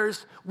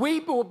appears,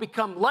 we will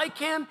become like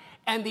him.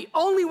 And the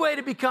only way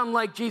to become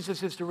like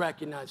Jesus is to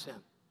recognize him.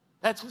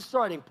 That's the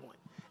starting point.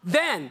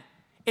 Then,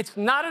 it's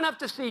not enough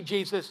to see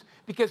Jesus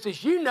because,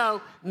 as you know,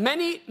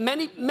 many,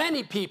 many,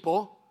 many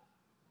people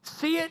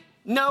see it,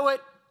 know it,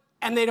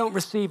 and they don't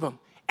receive him.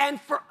 And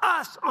for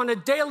us, on a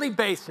daily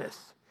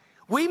basis,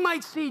 we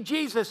might see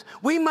Jesus,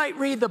 we might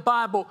read the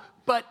Bible,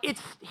 but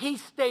he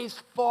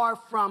stays far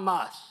from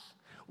us.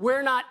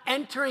 We're not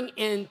entering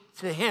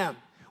into him.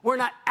 We're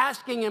not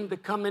asking him to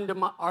come into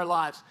our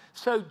lives.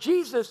 So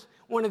Jesus,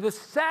 one of the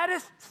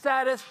saddest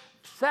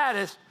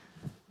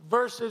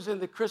verses in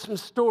the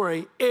Christmas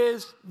story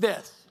is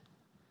this.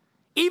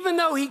 Even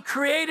though he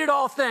created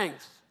all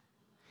things,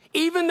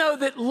 even though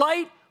that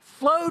light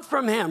flowed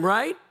from him,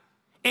 right?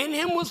 In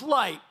him was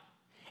light,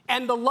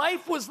 and the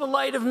life was the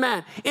light of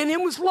men. In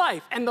him was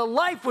life, and the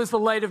life was the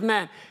light of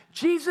men.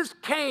 Jesus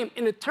came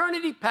in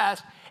eternity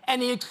past,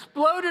 and he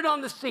exploded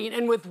on the scene,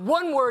 and with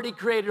one word, he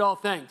created all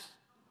things.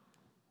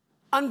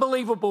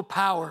 Unbelievable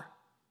power.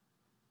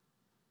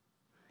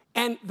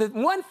 And the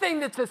one thing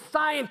that the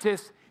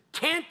scientists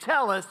can't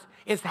tell us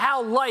is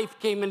how life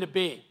came into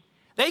being.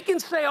 They can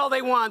say all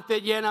they want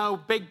that,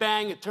 Big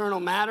Bang, eternal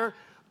matter,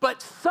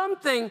 but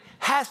something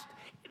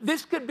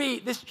this could be,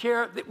 this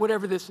chair,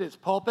 whatever this is,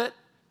 pulpit.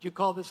 Do you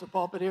call this a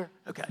pulpit here?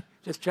 Okay,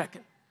 just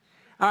checking.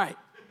 All right,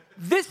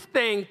 this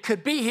thing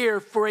could be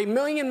here for a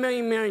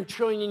million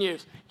trillion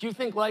years. Do you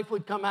think life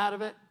would come out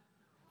of it?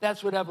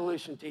 That's what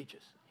evolution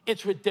teaches.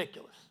 It's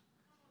ridiculous.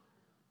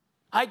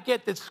 I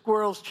get that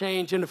squirrels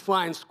change into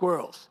flying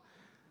squirrels,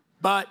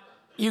 but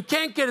you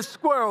can't get a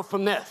squirrel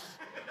from this,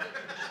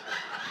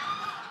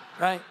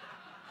 right?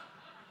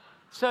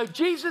 So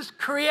Jesus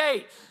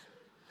creates.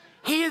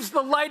 He is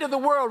the light of the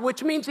world,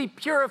 which means he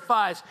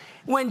purifies.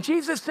 When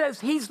Jesus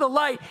says he's the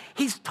light,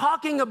 he's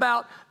talking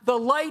about the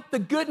light, the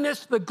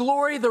goodness, the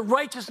glory, the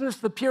righteousness,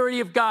 the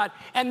purity of God.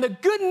 And the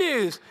good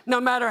news, no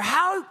matter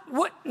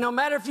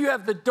if you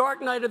have the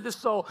dark night of the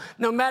soul,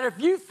 no matter if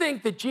you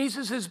think that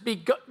Jesus has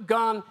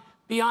gone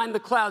behind the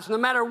clouds, no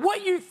matter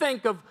what you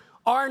think of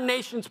our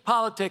nation's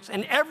politics,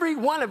 and every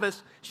one of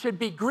us should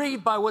be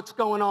grieved by what's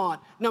going on,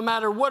 no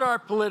matter what our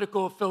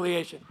political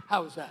affiliation.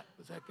 How was that?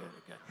 Was that good?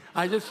 Okay.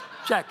 I just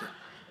checking.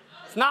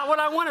 It's not what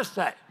I want to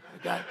say,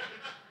 okay?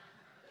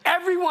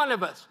 Every one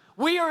of us,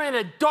 we are in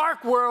a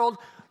dark world.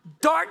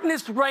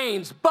 Darkness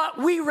reigns, but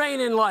we reign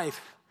in life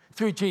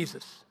through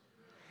Jesus.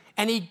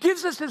 And he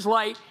gives us his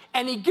light,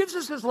 and he gives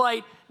us his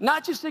light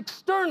not just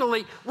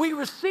externally. We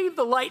receive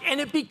the light,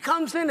 and it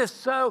becomes in us.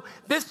 So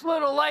this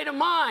little light of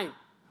mine,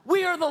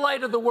 we are the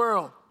light of the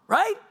world,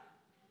 right?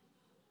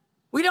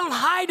 We don't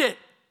hide it.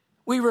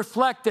 We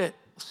reflect it.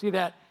 We'll see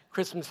that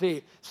Christmas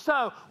Eve.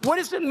 So what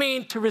does it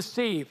mean to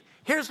receive?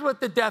 Here's what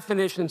the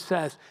definition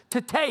says.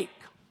 To take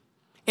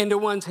into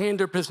one's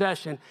hand or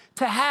possession.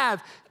 To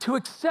have, to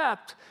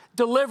accept,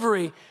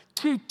 delivery.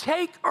 To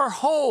take or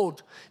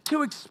hold.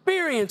 To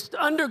experience,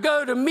 to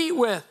undergo, to meet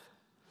with.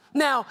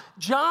 Now,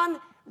 John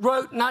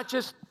wrote not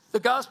just the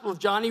Gospel of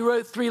John, he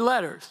wrote 3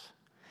 letters.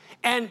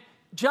 And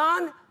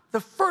John, the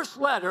first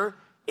letter,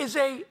 is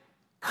a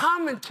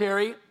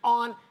commentary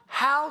on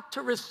how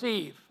to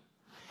receive.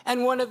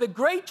 And one of the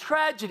great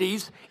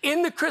tragedies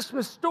in the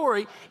Christmas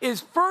story is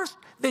first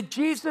that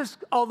Jesus,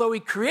 although he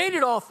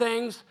created all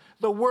things,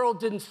 the world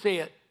didn't see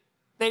it.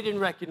 They didn't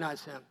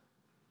recognize him.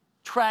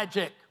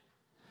 Tragic.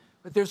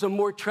 But there's a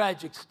more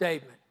tragic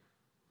statement.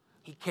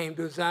 He came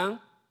to his own,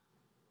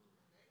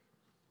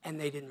 and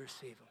they didn't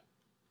receive him.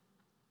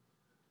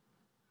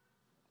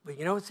 But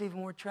you know what's even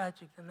more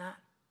tragic than that?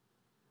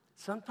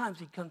 Sometimes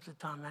he comes to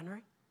Tom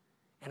Henry,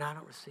 and I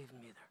don't receive them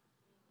either.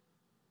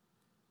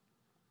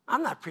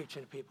 I'm not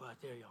preaching to people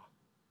out there, y'all.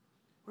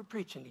 We're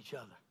preaching to each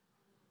other,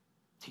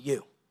 to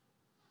you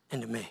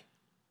and to me.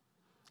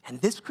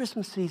 And this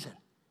Christmas season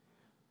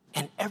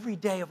and every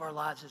day of our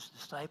lives as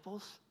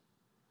disciples,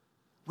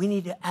 we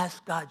need to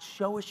ask God,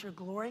 show us your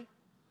glory.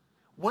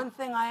 One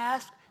thing I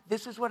ask,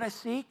 this is what I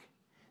seek,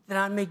 that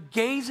I may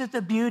gaze at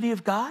the beauty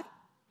of God,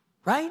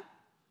 right?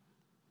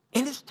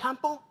 In his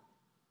temple.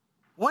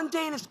 One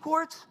day in his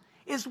courts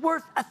is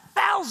worth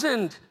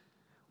 1,000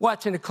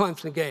 watching a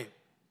Clemson game.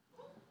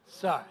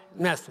 Sorry,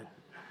 messing.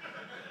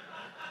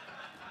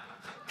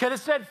 Could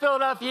have said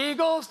Philadelphia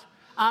Eagles.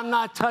 I'm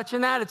not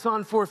touching that. It's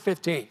on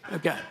 4:15.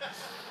 Okay.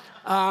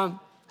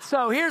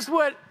 So here's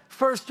what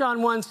 1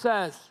 John 1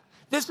 says.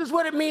 This is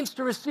what it means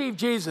to receive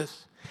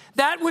Jesus.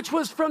 That which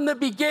was from the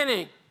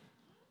beginning,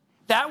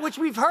 that which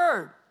we've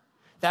heard,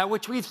 that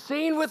which we've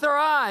seen with our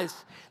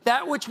eyes,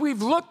 that which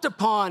we've looked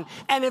upon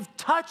and have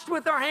touched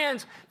with our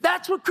hands.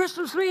 That's what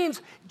Christmas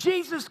means.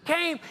 Jesus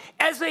came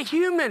as a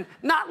human,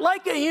 not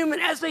like a human,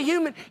 as a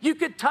human. You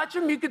could touch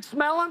him, you could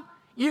smell him,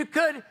 you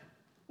could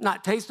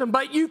not taste him,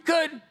 but you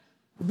could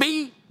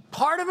be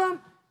part of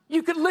him.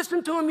 You could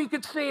listen to him, you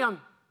could see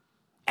him,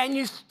 and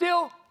you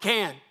still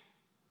can.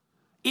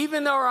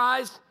 Even though our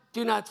eyes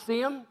do not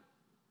see him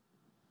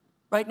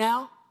right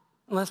now,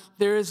 unless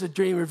there is a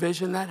dream or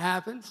vision that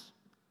happens.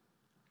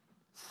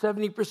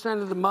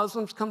 70% of the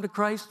Muslims come to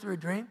Christ through a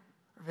dream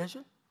or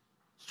vision.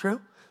 It's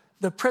true.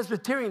 The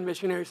Presbyterian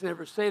missionaries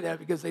never say that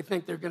because they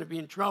think they're going to be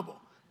in trouble,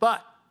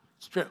 but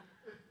it's true.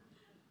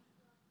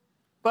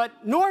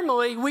 But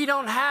normally, we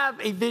don't have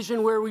a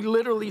vision where we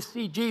literally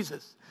see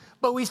Jesus,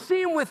 but we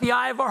see him with the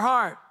eye of our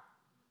heart,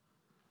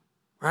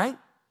 right?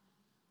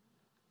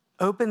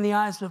 Open the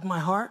eyes of my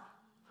heart.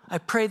 I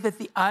pray that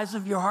the eyes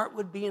of your heart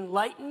would be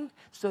enlightened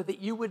so that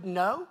you would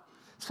know.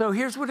 So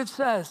here's what it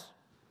says.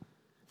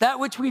 That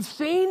which we've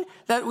seen,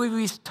 that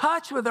we've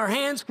touched with our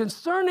hands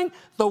concerning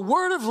the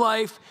word of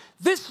life,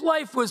 this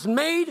life was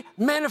made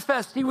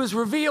manifest. He was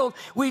revealed.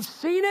 We've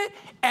seen it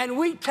and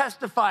we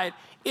testify it.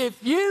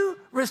 If you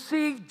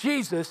receive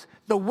Jesus,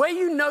 the way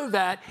you know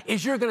that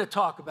is you're going to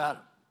talk about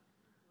him.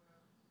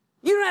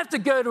 You don't have to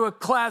go to a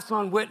class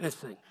on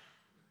witnessing.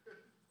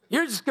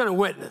 You're just going to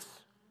witness.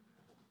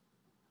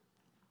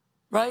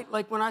 Right?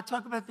 Like when I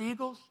talk about the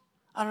Eagles,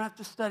 I don't have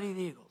to study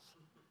the Eagles.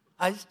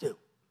 I just do.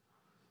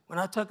 When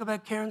I talk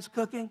about Karen's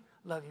cooking,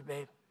 love you,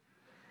 babe.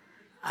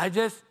 I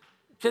just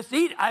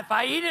eat. If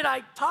I eat it,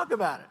 I talk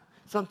about it.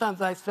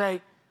 Sometimes I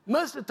say,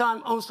 most of the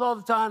time, almost all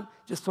the time,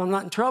 just so I'm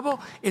not in trouble,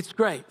 it's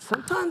great.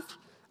 Sometimes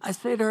I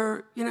say to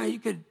her, you know, you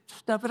could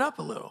step it up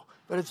a little,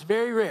 but it's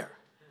very rare.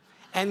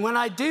 And when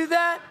I do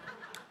that,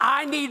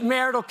 I need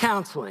marital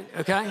counseling,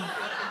 okay?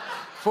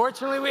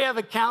 Fortunately, we have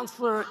a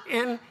counselor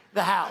in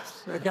the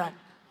house, okay?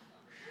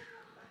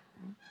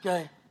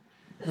 Okay,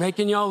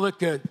 making y'all look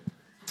good.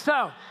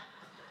 So,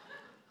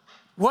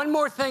 one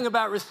more thing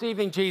about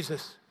receiving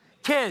Jesus.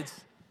 Kids,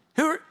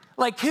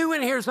 who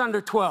in here is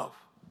under 12?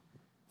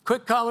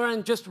 Quick color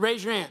and just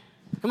raise your hand.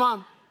 Come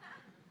on.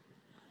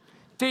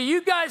 Do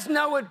you guys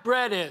know what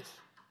bread is?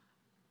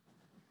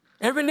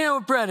 Everybody know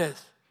what bread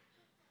is?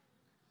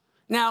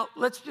 Now,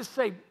 let's just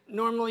say,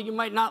 normally you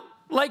might not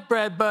like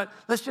bread, but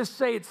let's just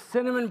say it's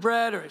cinnamon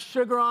bread or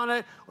sugar on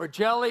it or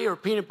jelly or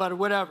peanut butter,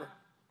 whatever.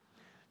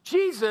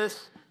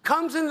 Jesus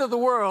comes into the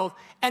world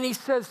and he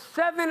says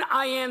 7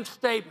 I am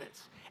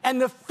statements. And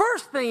the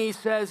first thing he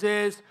says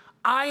is,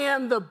 I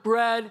am the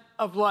bread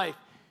of life.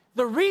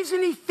 The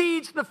reason he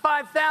feeds the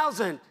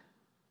 5,000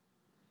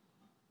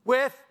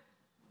 with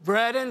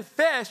bread and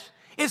fish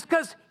is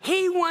because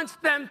he wants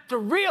them to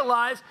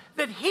realize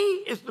that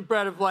he is the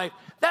bread of life.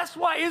 That's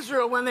why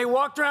Israel, when they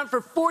walked around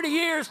for 40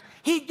 years,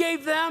 he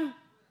gave them.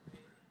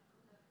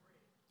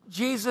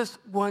 Jesus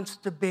wants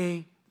to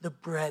be the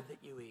bread that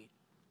you eat.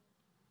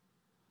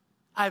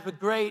 I have a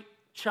great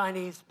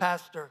Chinese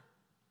pastor,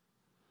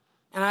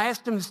 and I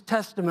asked him his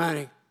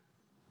testimony.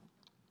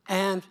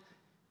 And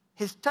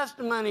his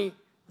testimony,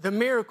 the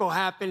miracle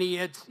happened. He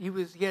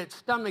had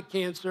stomach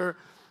cancer.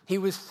 He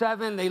was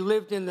 7. They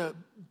lived in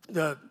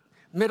the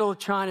middle of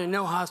China,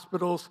 no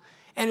hospitals.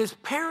 And his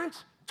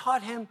parents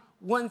taught him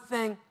one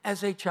thing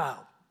as a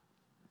child.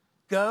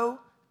 Go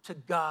to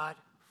God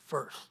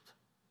first.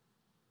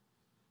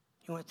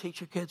 You want to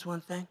teach your kids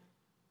one thing?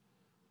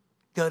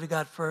 Go to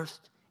God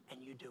first,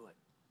 and you do it.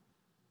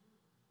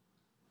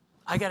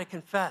 I got to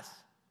confess,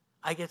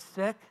 I get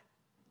sick.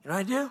 You know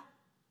what I do?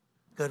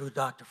 Go to a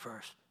doctor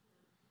first.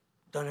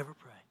 Don't ever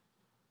pray.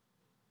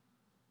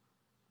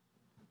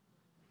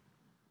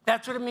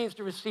 That's what it means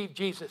to receive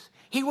Jesus.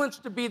 He wants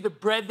to be the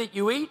bread that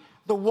you eat,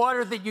 the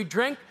water that you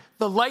drink,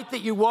 the light that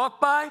you walk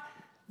by,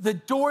 the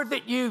door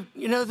that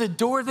the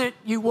door that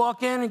you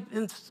walk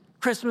in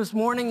Christmas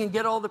morning and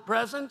get all the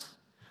presents.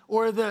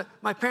 Or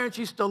my parents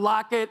used to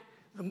lock it.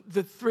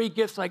 The 3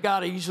 gifts I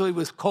got, I usually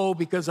was cold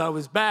because I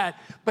was bad.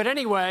 But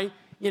anyway,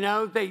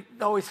 they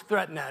always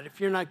threaten that.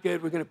 If you're not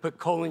good, we're going to put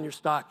coal in your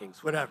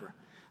stockings, whatever.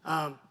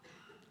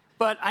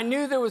 But I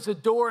knew there was a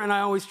door, and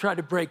I always tried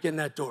to break in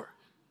that door.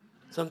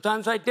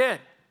 Sometimes I did.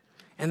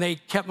 and they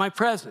kept my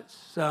presents,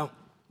 so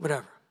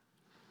whatever.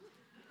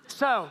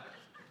 So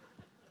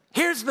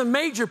here's the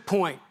major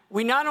point.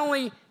 We not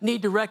only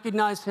need to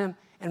recognize him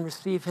and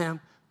receive him,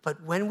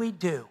 but when we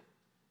do,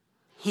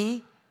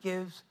 he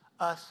gives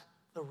us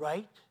the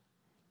right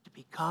to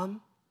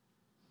become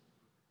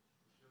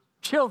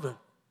children.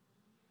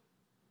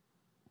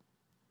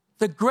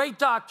 The great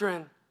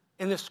doctrine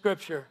in the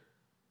scripture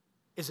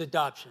is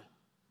adoption.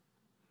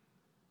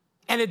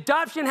 And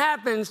adoption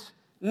happens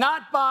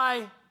not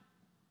by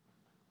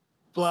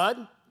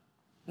blood,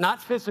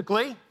 not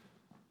physically,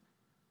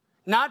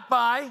 not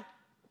by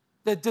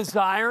the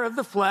desire of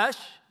the flesh,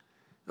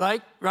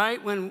 like,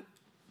 right, when,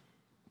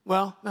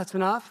 well, that's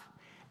enough,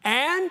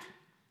 and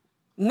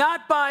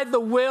not by the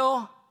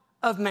will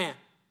of man.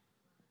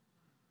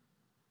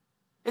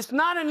 It's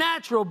not a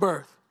natural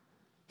birth.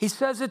 He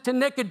says it to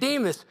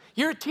Nicodemus.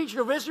 You're a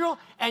teacher of Israel,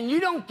 and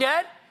you don't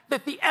get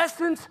that the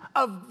essence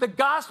of the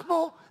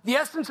gospel, the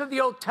essence of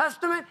the Old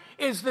Testament,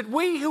 is that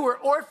we who were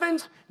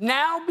orphans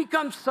now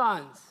become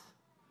sons.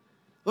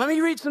 Let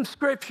me read some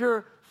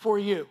scripture for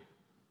you.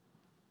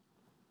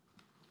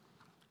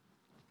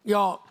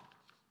 Y'all,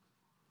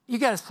 you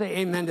got to say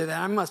amen to that.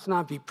 I must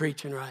not be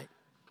preaching right.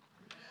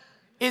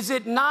 Is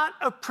it not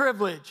a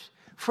privilege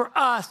for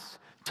us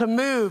to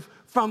move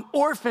from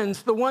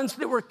orphans, the ones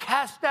that were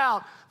cast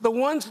out, the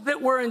ones that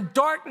were in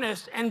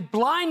darkness and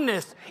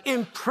blindness,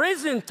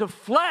 imprisoned to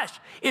flesh?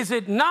 Is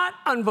it not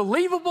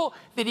unbelievable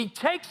that he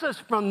takes us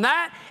from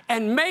that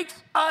and makes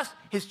us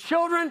his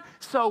children?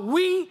 So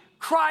we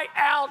cry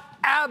out,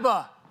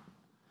 Abba,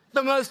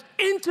 the most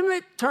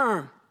intimate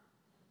term.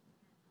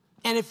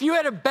 And if you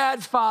had a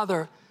bad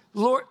father,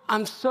 Lord,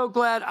 I'm so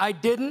glad I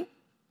didn't,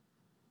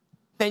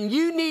 then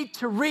you need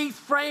to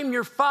reframe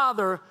your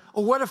father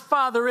or what a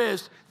father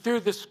is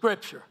through the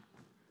scripture.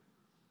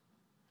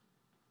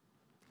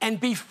 And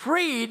be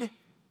freed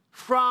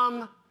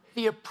from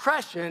the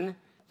oppression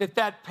that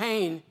that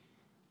pain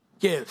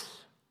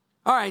gives.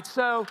 All right,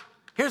 so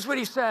here's what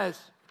he says.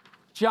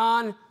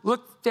 John,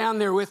 look down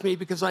there with me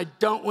because I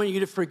don't want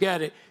you to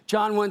forget it.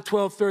 John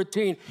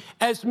 1:12-13.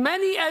 As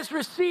many as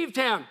received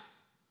him.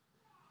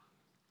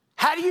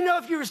 How do you know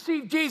if you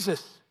received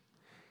Jesus?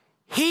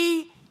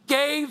 He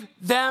gave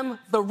them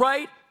the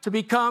right to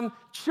become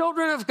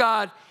children of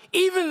God,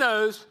 even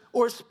those,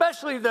 or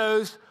especially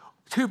those,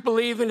 who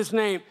believe in his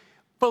name.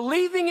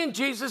 Believing in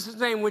Jesus'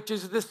 name, which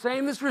is the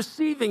same as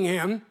receiving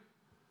him,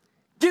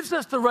 gives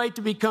us the right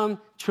to become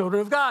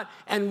children of God.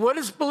 And what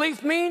does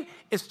belief mean?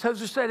 As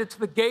Tozer said, it's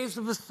the gaze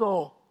of the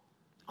soul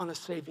on a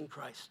saving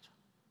Christ.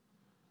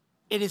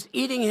 It is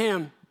eating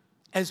him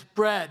as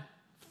bread,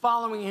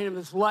 following him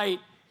as light,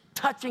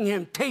 touching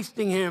him,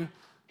 tasting him.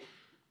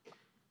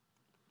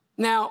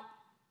 Now,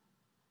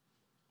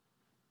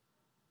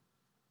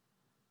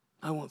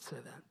 I won't say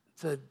that.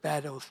 It's a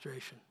bad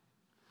illustration.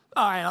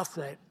 All right, I'll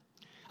say it.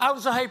 I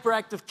was a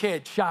hyperactive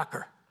kid,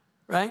 shocker,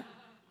 right?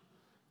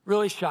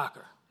 Really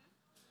shocker.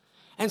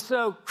 And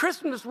so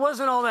Christmas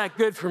wasn't all that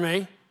good for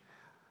me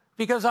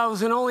because I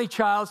was an only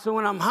child. So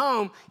when I'm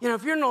home, you know,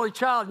 if you're an only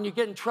child and you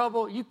get in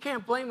trouble, you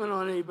can't blame it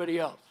on anybody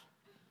else.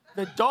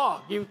 The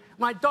dog,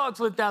 my dogs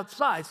lived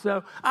outside,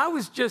 so I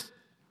was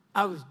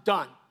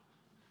done.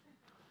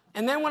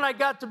 And then when I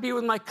got to be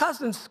with my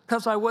cousins,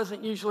 because I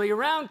wasn't usually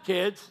around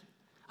kids,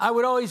 I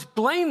would always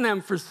blame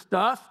them for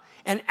stuff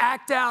and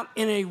act out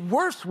in a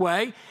worse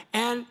way,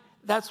 and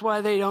that's why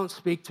they don't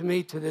speak to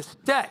me to this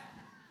day.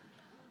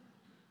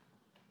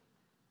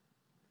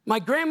 My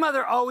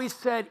grandmother always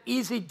said,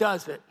 easy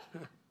does it.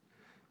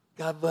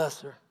 God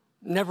bless her.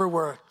 Never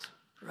worked,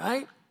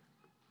 right?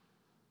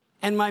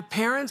 And my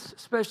parents,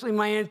 especially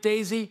my Aunt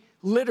Daisy,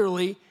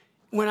 literally,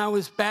 when I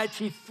was bad,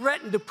 she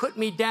threatened to put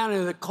me down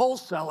in the coal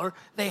cellar.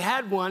 They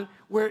had one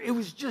where it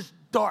was just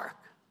dark.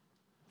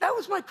 That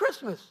was my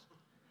Christmas.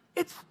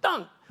 It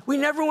stunk. We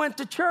never went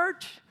to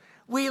church.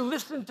 We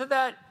listened to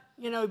that,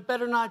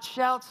 Better Not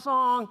Shout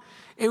song.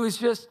 It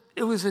was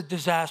a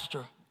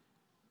disaster.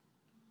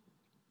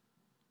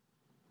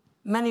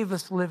 Many of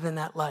us live in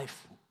that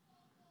life.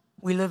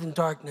 We live in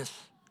darkness.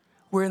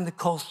 We're in the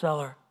coal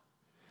cellar.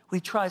 We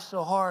try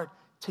so hard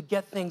to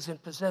get things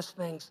and possess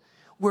things.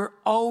 We're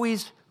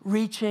always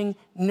reaching,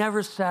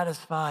 never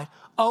satisfied.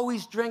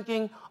 Always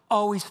drinking,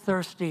 always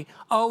thirsty.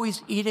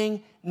 Always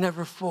eating,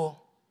 never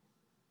full.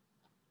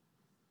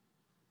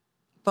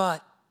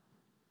 But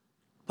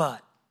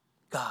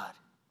God,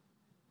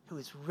 who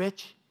is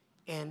rich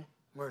in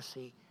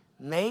mercy,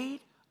 made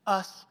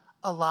us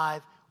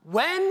alive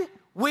when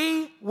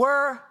we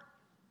were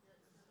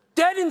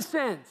dead in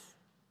sins.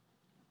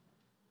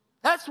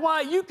 That's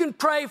why you can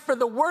pray for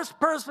the worst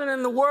person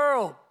in the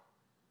world,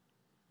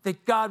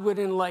 that God would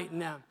enlighten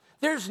them.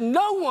 There's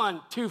no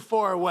one too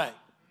far away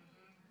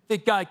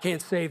that God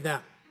can't save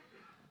them.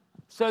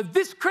 So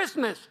this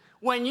Christmas,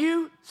 when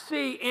you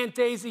see Aunt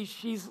Daisy,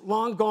 she's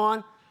long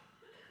gone,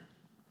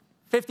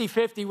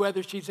 50-50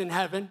 whether she's in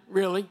heaven,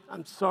 really,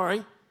 I'm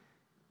sorry.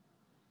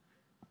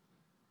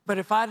 But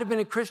if I'd have been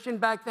a Christian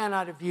back then,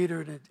 I'd have viewed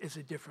her as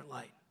a different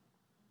light.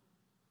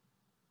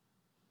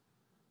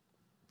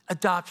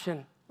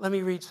 Adoption. Let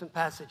me read some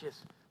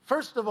passages.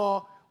 First of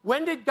all,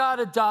 when did God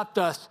adopt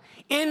us?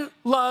 In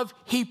love,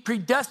 he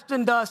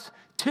predestined us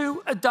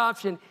to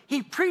adoption.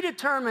 He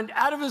predetermined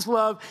out of his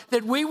love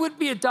that we would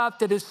be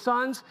adopted as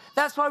sons.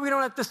 That's why we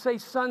don't have to say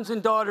sons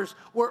and daughters.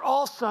 We're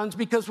all sons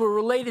because we're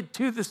related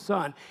to the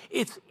Son.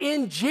 It's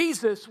in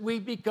Jesus we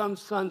become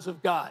sons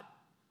of God.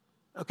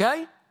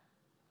 Okay?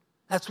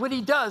 That's what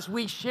he does.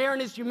 We share in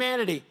his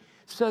humanity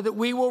so that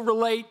we will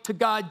relate to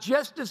God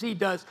just as he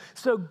does.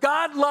 So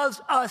God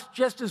loves us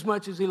just as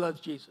much as he loves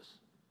Jesus.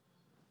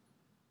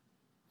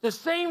 The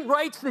same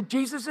rights that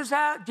Jesus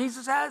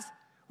has,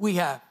 we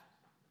have.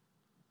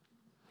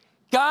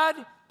 God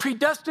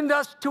predestined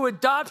us to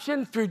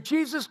adoption through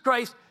Jesus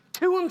Christ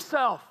to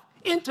himself,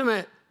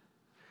 intimate,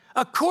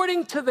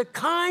 according to the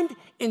kind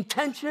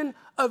intention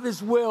of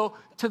his will,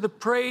 to the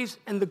praise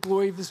and the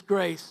glory of his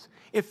grace.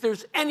 If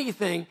there's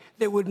anything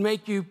that would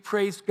make you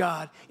praise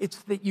God, it's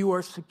that you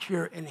are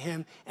secure in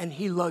him and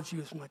he loves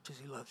you as much as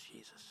he loves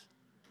Jesus.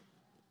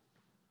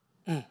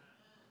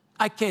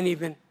 I can't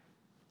even,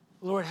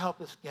 Lord,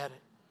 help us get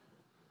it.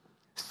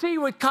 See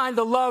what kind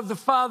of love the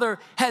Father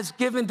has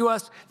given to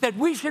us, that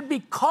we should be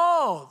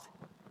called,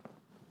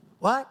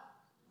 what?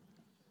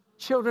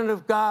 Children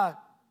of God.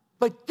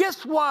 But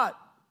guess what?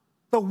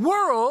 The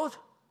world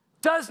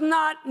does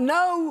not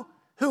know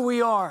who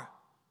we are.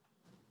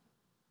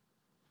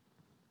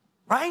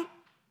 Right?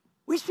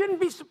 We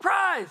shouldn't be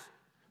surprised.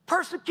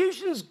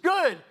 Persecution's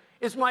good,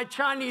 as my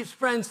Chinese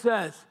friend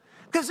says,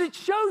 because it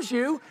shows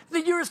you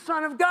that you're a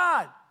son of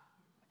God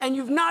and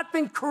you've not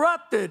been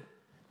corrupted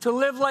to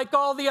live like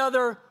all the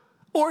other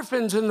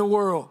orphans in the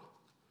world.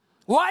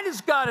 Why does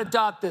God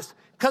adopt us?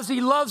 Because he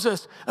loves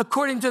us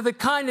according to the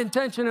kind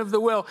intention of the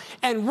will.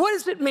 And what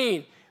does it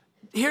mean?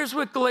 Here's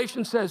what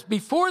Galatians says.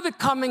 Before the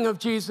coming of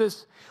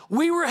Jesus,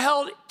 we were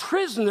held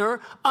prisoner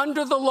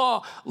under the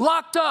law,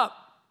 locked up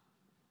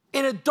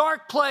in a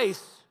dark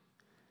place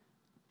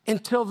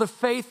until the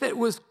faith that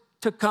was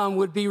to come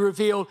would be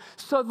revealed.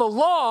 So the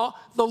law,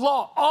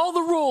 all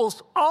the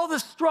rules, all the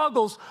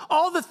struggles,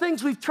 all the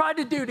things we've tried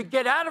to do to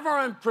get out of our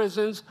own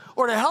prisons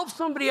or to help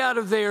somebody out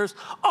of theirs,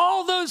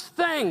 all those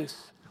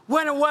things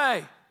went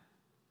away.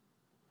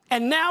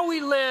 And now we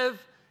live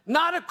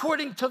not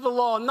according to the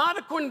law, not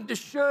according to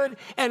should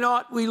and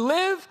ought. We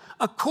live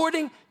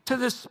according to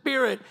the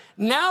Spirit.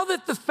 Now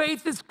that the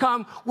faith has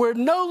come, we're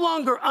no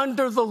longer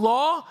under the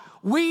law.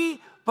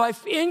 We,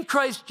 in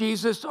Christ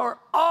Jesus, are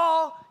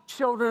all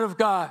children of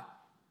God.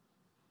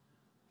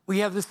 We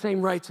have the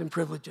same rights and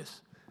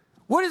privileges.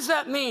 What does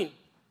that mean?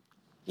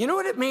 You know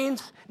what it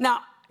means?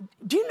 Now,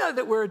 do you know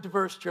that we're a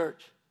diverse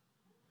church?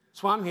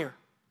 That's why I'm here.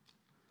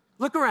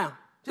 Look around.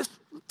 Just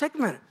take a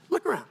minute.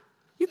 Look around.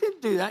 You can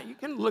do that. You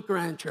can look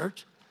around in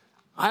church.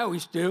 I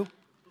always do.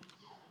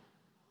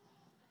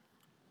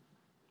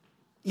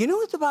 You know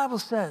what the Bible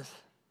says?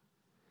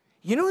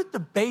 You know what the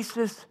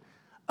basis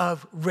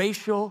of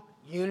racial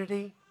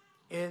unity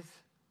is?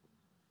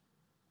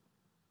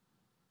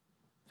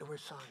 That we're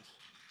sons.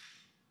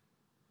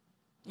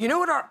 You know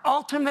what our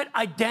ultimate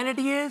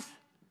identity is?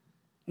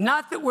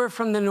 Not that we're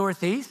from the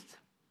Northeast,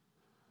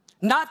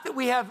 not that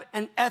we have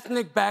an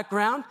ethnic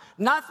background,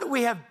 not that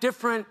we have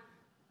different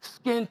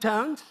skin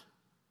tones,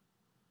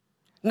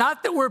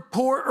 not that we're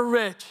poor or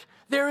rich.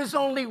 There is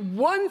only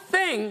one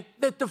thing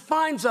that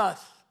defines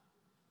us,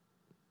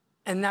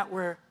 and that's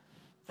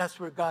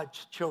we're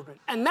God's children.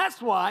 And that's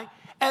why,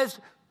 as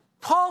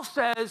Paul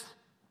says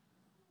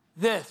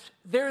this,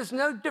 there is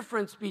no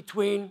difference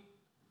between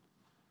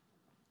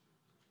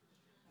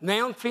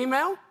male and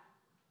female,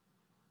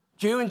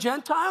 Jew and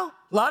Gentile.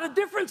 A lot of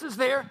differences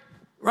there,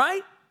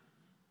 right?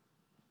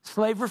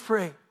 Slave or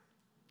free,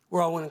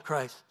 we're all one in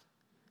Christ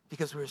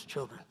because we're his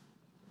children.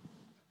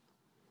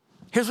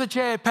 Here's what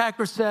J.I.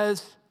 Packer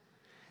says.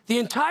 The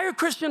entire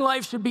Christian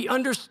life should be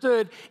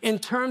understood in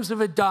terms of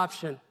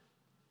adoption.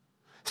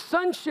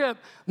 Sonship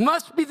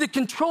must be the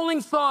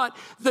controlling thought,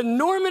 the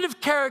normative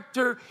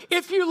character.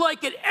 If you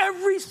like, at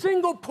every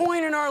single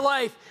point in our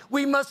life,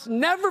 we must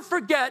never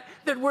forget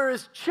that we're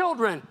his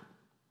children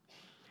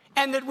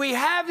and that we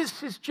have as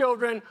his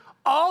children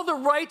all the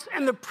rights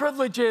and the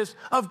privileges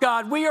of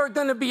God. We are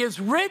going to be as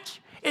rich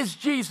as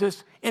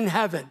Jesus in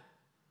heaven.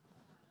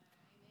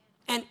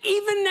 And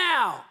even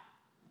now,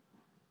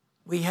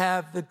 we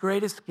have the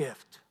greatest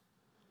gift,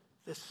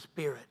 the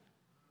Spirit.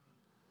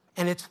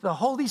 And it's the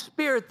Holy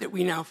Spirit that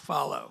we now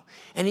follow.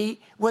 And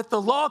what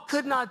the law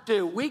could not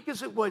do, weak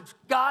as it was,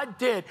 God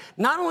did,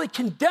 not only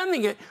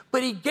condemning it,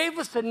 but he gave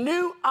us a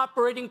new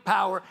operating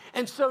power.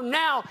 And so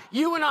now,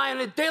 you and I, on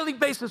a daily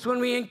basis, when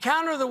we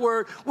encounter the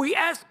Word, we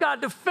ask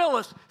God to fill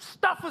us,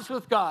 stuff us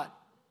with God.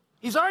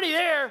 He's already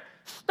there,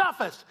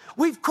 stuff us.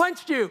 We've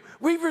quenched you.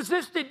 We've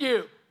resisted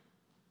you.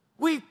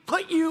 We've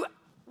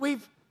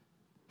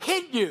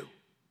hid you.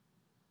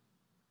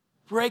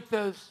 Break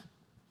those.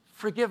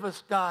 Forgive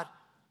us, God.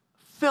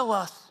 Fill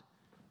us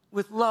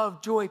with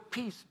love, joy,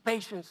 peace,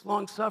 patience,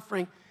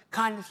 long-suffering,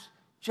 kindness,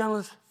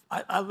 gentleness.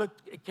 I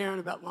looked at Karen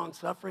about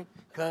long-suffering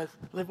because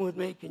living with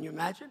me, can you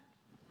imagine?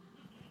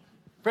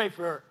 Pray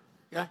for her,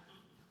 okay?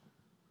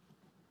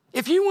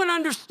 If you want to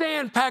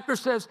understand, Packer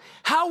says,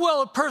 how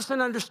well a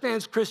person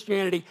understands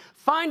Christianity,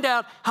 find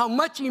out how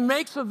much he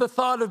makes of the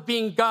thought of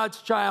being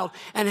God's child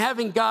and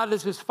having God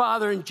as his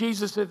father and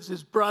Jesus as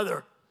his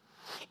brother.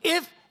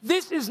 If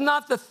this is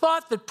not the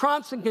thought that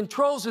prompts and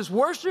controls his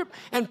worship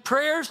and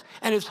prayers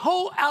and his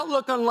whole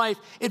outlook on life,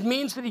 it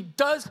means that he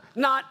does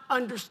not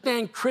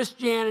understand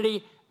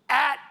Christianity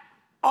at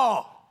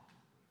all.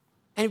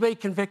 Anybody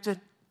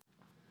convicted?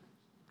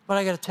 But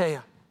I got to tell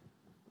you,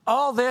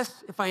 all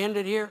this, if I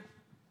ended here,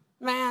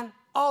 man,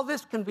 all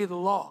this can be the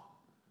law.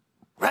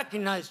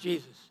 Recognize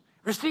Jesus,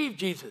 receive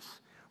Jesus,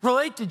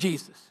 relate to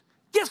Jesus.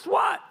 Guess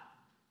what?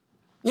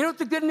 You know what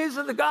the good news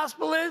of the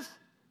gospel is?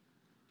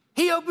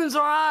 He opens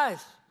our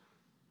eyes.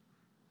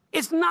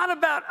 It's not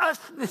about us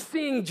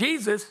seeing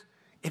Jesus.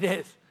 It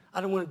is.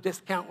 I don't want to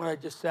discount what I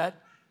just said.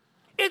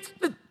 It's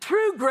the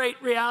true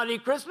great reality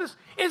of Christmas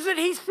is that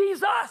he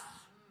sees us.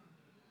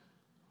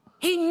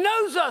 He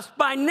knows us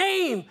by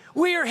name.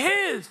 We are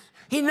his.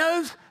 He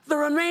knows the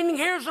remaining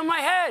hairs on my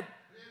head.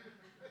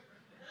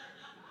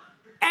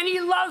 And he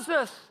loves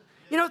us.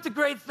 You know what the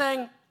great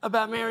thing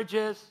about marriage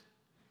is?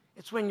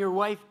 It's when your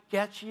wife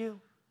gets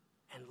you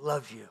and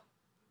loves you.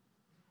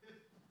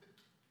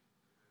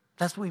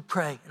 That's what we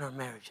pray in our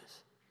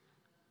marriages,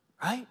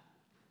 right?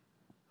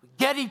 We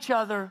get each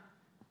other.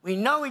 We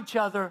know each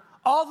other.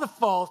 All the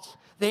faults,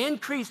 they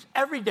increase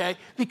every day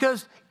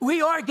because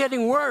we are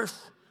getting worse.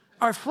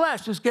 Our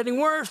flesh is getting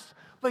worse.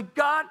 But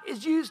God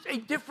has used a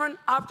different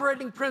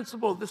operating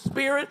principle, the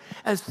Spirit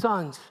as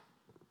sons.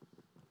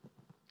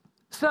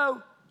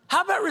 So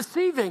how about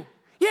receiving?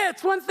 Yeah,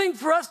 it's one thing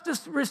for us to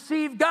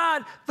receive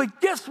God, but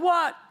guess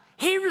what?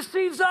 He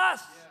receives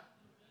us.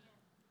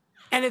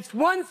 And it's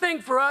one thing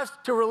for us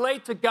to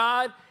relate to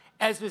God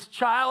as his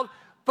child,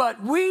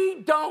 but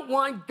we don't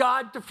want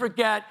God to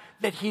forget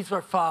that he's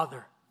our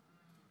Father.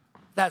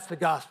 That's the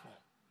gospel.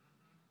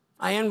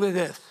 I end with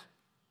this.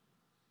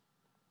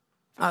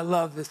 I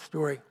love this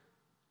story.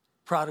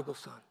 Prodigal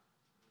son.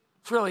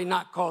 It's really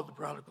not called the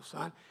prodigal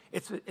son.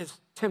 It's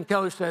Tim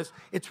Keller says,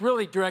 it's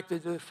really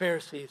directed to the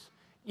Pharisees.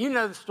 You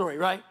know the story,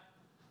 right?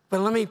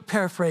 But let me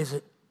paraphrase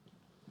it.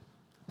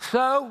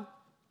 So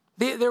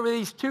there were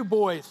these two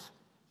boys.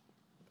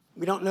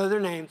 We don't know their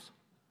names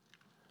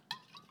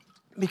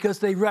because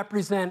they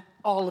represent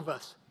all of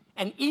us.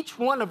 And each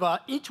one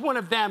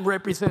of them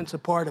represents a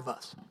part of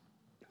us.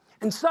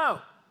 And so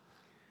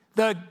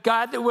the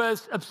guy that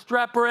was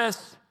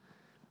obstreperous,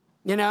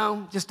 you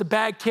know, just a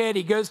bad kid,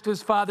 he goes to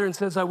his father and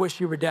says, I wish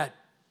you were dead.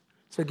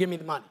 So give me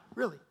the money.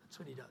 Really, that's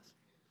what he does.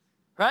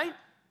 Right?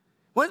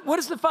 What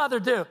does the father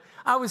do?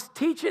 I was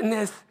teaching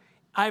this.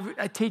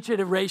 I teach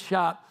at a race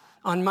shop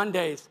on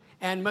Mondays,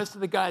 and most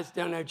of the guys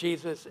don't know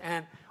Jesus.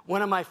 And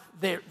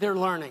they're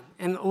learning,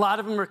 and a lot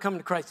of them are coming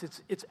to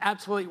Christ. It's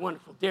absolutely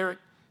wonderful. Derek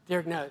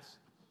knows.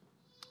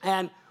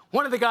 And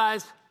one of the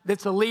guys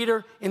that's a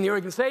leader in the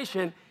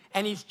organization,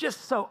 and he's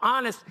just so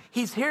honest.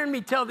 He's hearing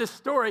me tell this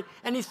story,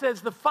 and he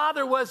says the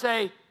father was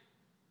it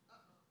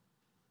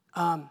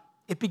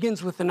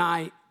begins with an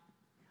I,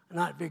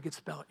 not a very good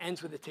speller,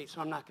 ends with a T,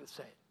 so I'm not going to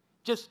say it.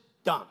 Just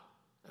dumb,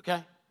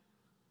 okay?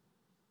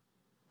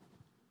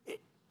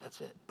 That's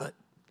it. But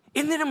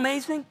isn't it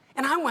amazing?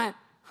 And I went,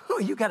 oh,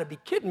 you got to be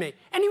kidding me.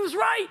 And he was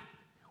right.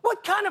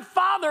 What kind of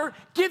father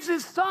gives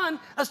his son,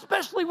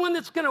 especially one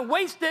that's going to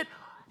waste it,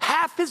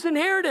 half his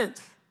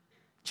inheritance?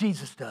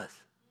 Jesus does.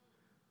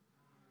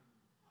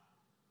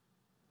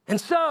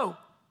 And so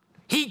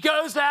he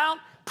goes out,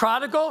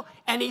 prodigal,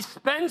 and he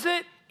spends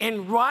it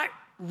in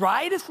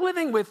riotous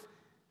living with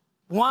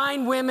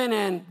wine, women,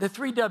 and the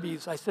 3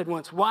 W's I said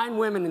once, wine,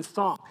 women, and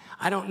song.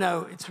 I don't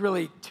know, it's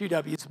really 2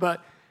 W's,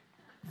 but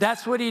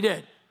that's what he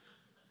did.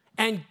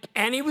 And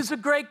he was a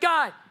great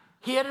guy.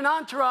 He had an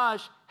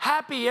entourage,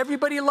 happy,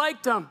 everybody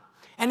liked him.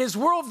 And his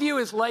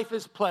worldview is life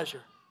is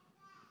pleasure.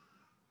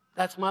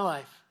 That's my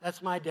life,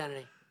 that's my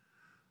identity.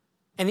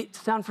 And it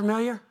sound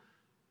familiar?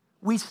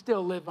 We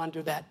still live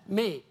under that,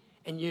 me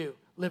and you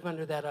live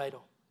under that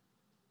idol.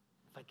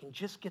 If I can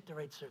just get the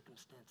right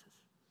circumstances.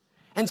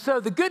 And so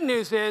the good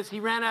news is he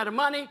ran out of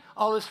money.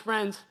 All his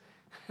friends,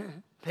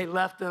 they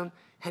left him.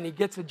 And he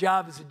gets a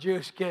job as a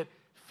Jewish kid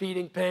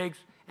feeding pigs.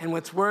 And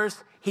what's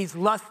worse, he's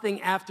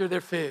lusting after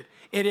their food.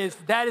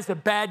 That is a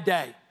bad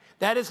day.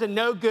 That is a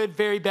no good,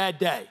 very bad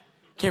day.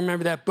 Can't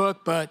remember that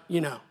book, but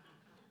you know.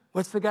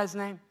 What's the guy's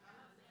name?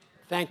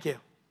 Thank you.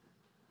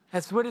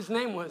 That's what his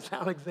name was,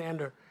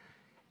 Alexander.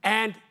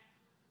 And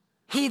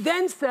he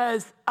then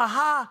says,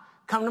 aha,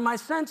 come to my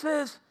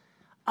senses.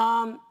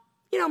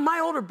 My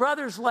older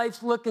brother's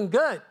life's looking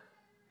good,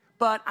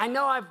 but I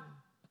know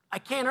I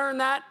can't earn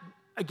that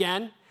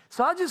again.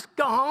 So I'll just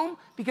go home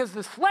because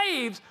the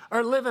slaves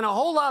are living a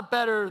whole lot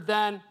better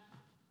than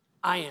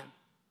I am.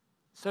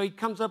 So he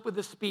comes up with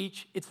a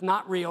speech. It's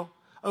not real.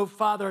 Oh,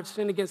 Father, I've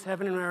sinned against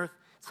heaven and earth.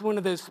 It's one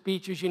of those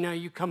speeches,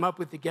 you come up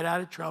with to get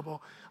out of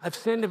trouble. I've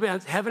sinned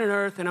against heaven and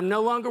earth, and I'm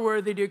no longer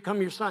worthy to become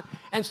your son.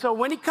 And so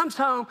when he comes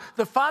home,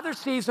 the father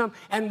sees him,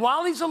 and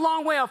while he's a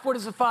long way off, what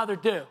does the father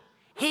do?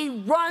 He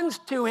runs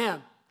to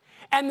him.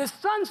 And the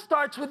son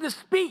starts with a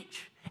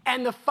speech,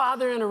 and the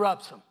father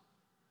interrupts him.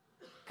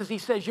 Because he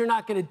says, you're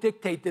not going to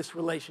dictate this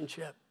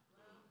relationship.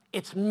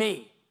 It's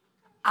me.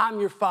 I'm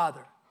your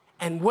father.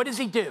 And what does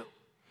he do?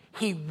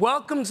 He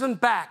welcomes them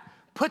back,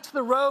 puts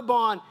the robe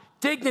on,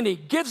 dignity,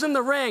 gives him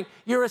the ring.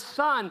 You're a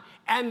son.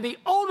 And the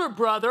older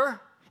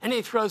brother, and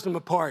he throws him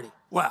a party.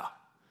 Wow.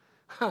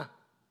 Huh.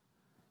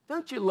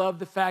 Don't you love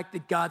the fact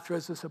that God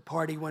throws us a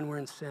party when we're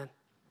in sin?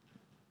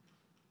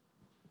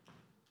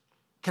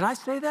 Can I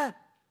say that?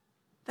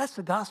 That's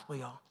the gospel,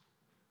 y'all.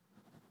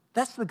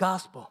 That's the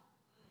gospel.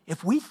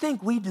 If we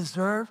think we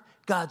deserve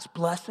God's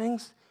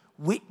blessings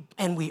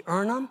and we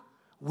earn them,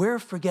 we're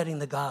forgetting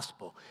the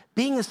gospel.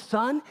 Being a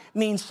son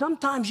means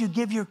sometimes you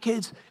give your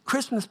kids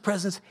Christmas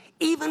presents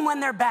even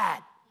when they're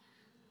bad.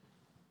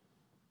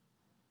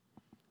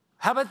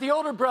 How about the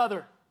older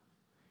brother?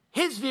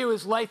 His view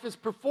is life is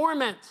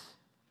performance.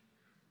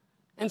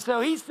 And so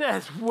he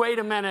says, wait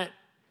a minute,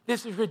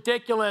 this is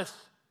ridiculous.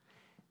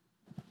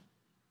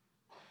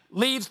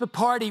 Leaves the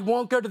party,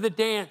 won't go to the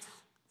dance.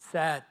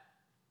 Sad.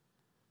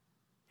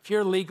 If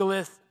you're a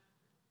legalist,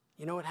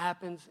 you know what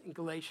happens in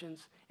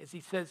Galatians? Is he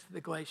says to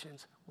the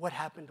Galatians, what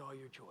happened to all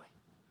your joy?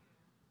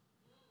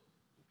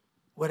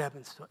 What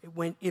happens to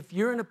if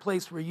you're in a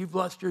place where you've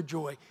lost your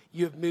joy,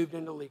 you have moved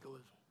into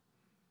legalism.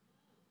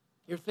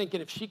 You're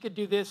thinking, if she could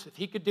do this, if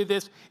he could do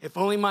this, if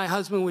only my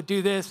husband would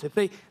do this,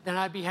 then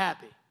I'd be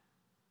happy.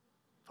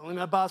 If only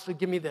my boss would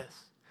give me this.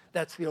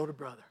 That's the older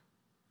brother.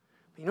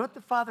 But you know what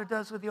the father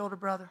does with the older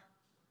brother?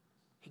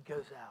 He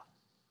goes out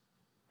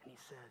and he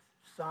says,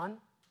 son,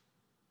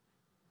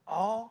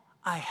 all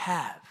I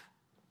have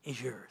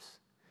is yours.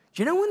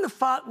 Do you know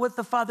what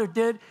the father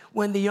did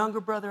when the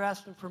younger brother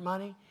asked him for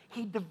money?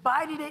 He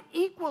divided it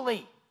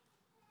equally.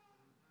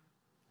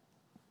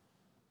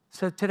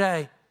 So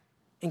today,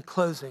 in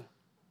closing,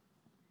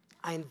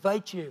 I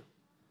invite you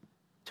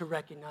to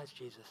recognize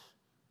Jesus.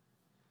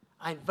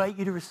 I invite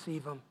you to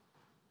receive him.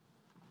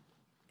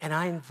 And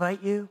I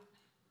invite you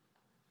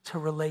to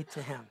relate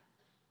to him.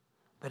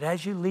 But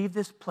as you leave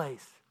this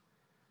place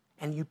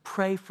and you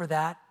pray for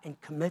that and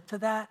commit to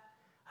that,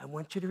 I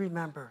want you to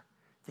remember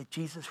that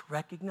Jesus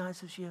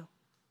recognizes you,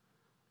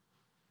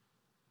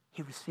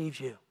 he receives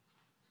you,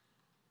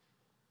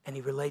 and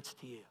he relates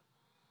to you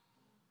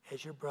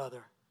as your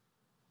brother,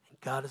 and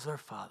God is our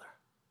Father.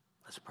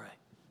 Let's pray.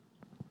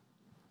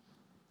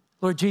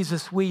 Lord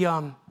Jesus,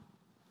 we're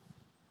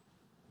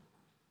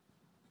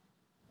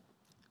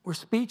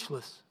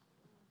speechless.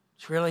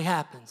 This really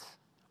happens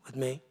with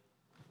me.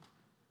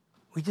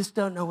 We just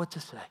don't know what to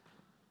say.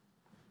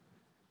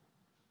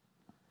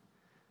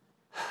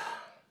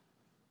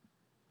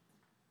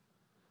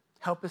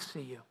 Help us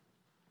see you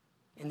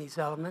in these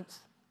elements,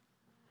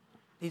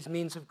 these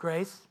means of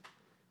grace,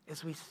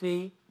 as we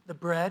see the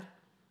bread,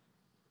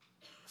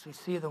 as we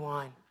see the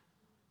wine,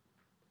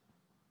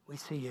 we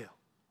see you.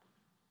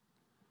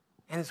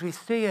 And as we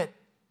see it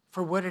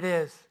for what it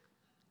is,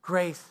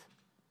 grace,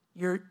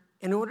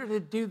 in order to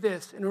do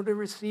this, in order to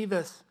receive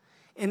us,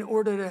 in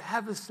order to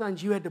have the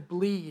sons, you had to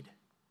bleed,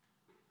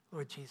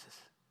 Lord Jesus.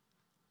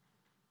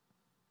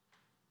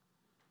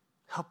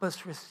 Help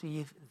us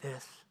receive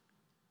this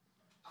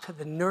to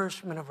the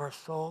nourishment of our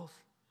souls.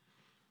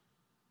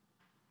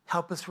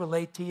 Help us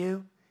relate to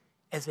you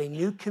as a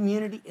new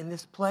community in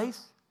this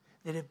place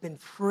that have been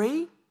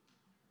free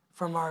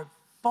from our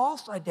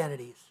false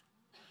identities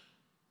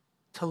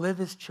to live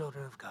as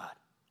children of God.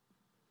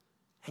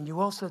 And you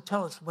also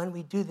tell us when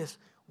we do this,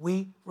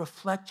 we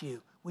reflect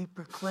you. We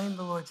proclaim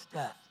the Lord's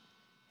death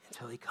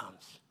until he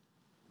comes.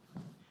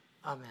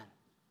 Amen.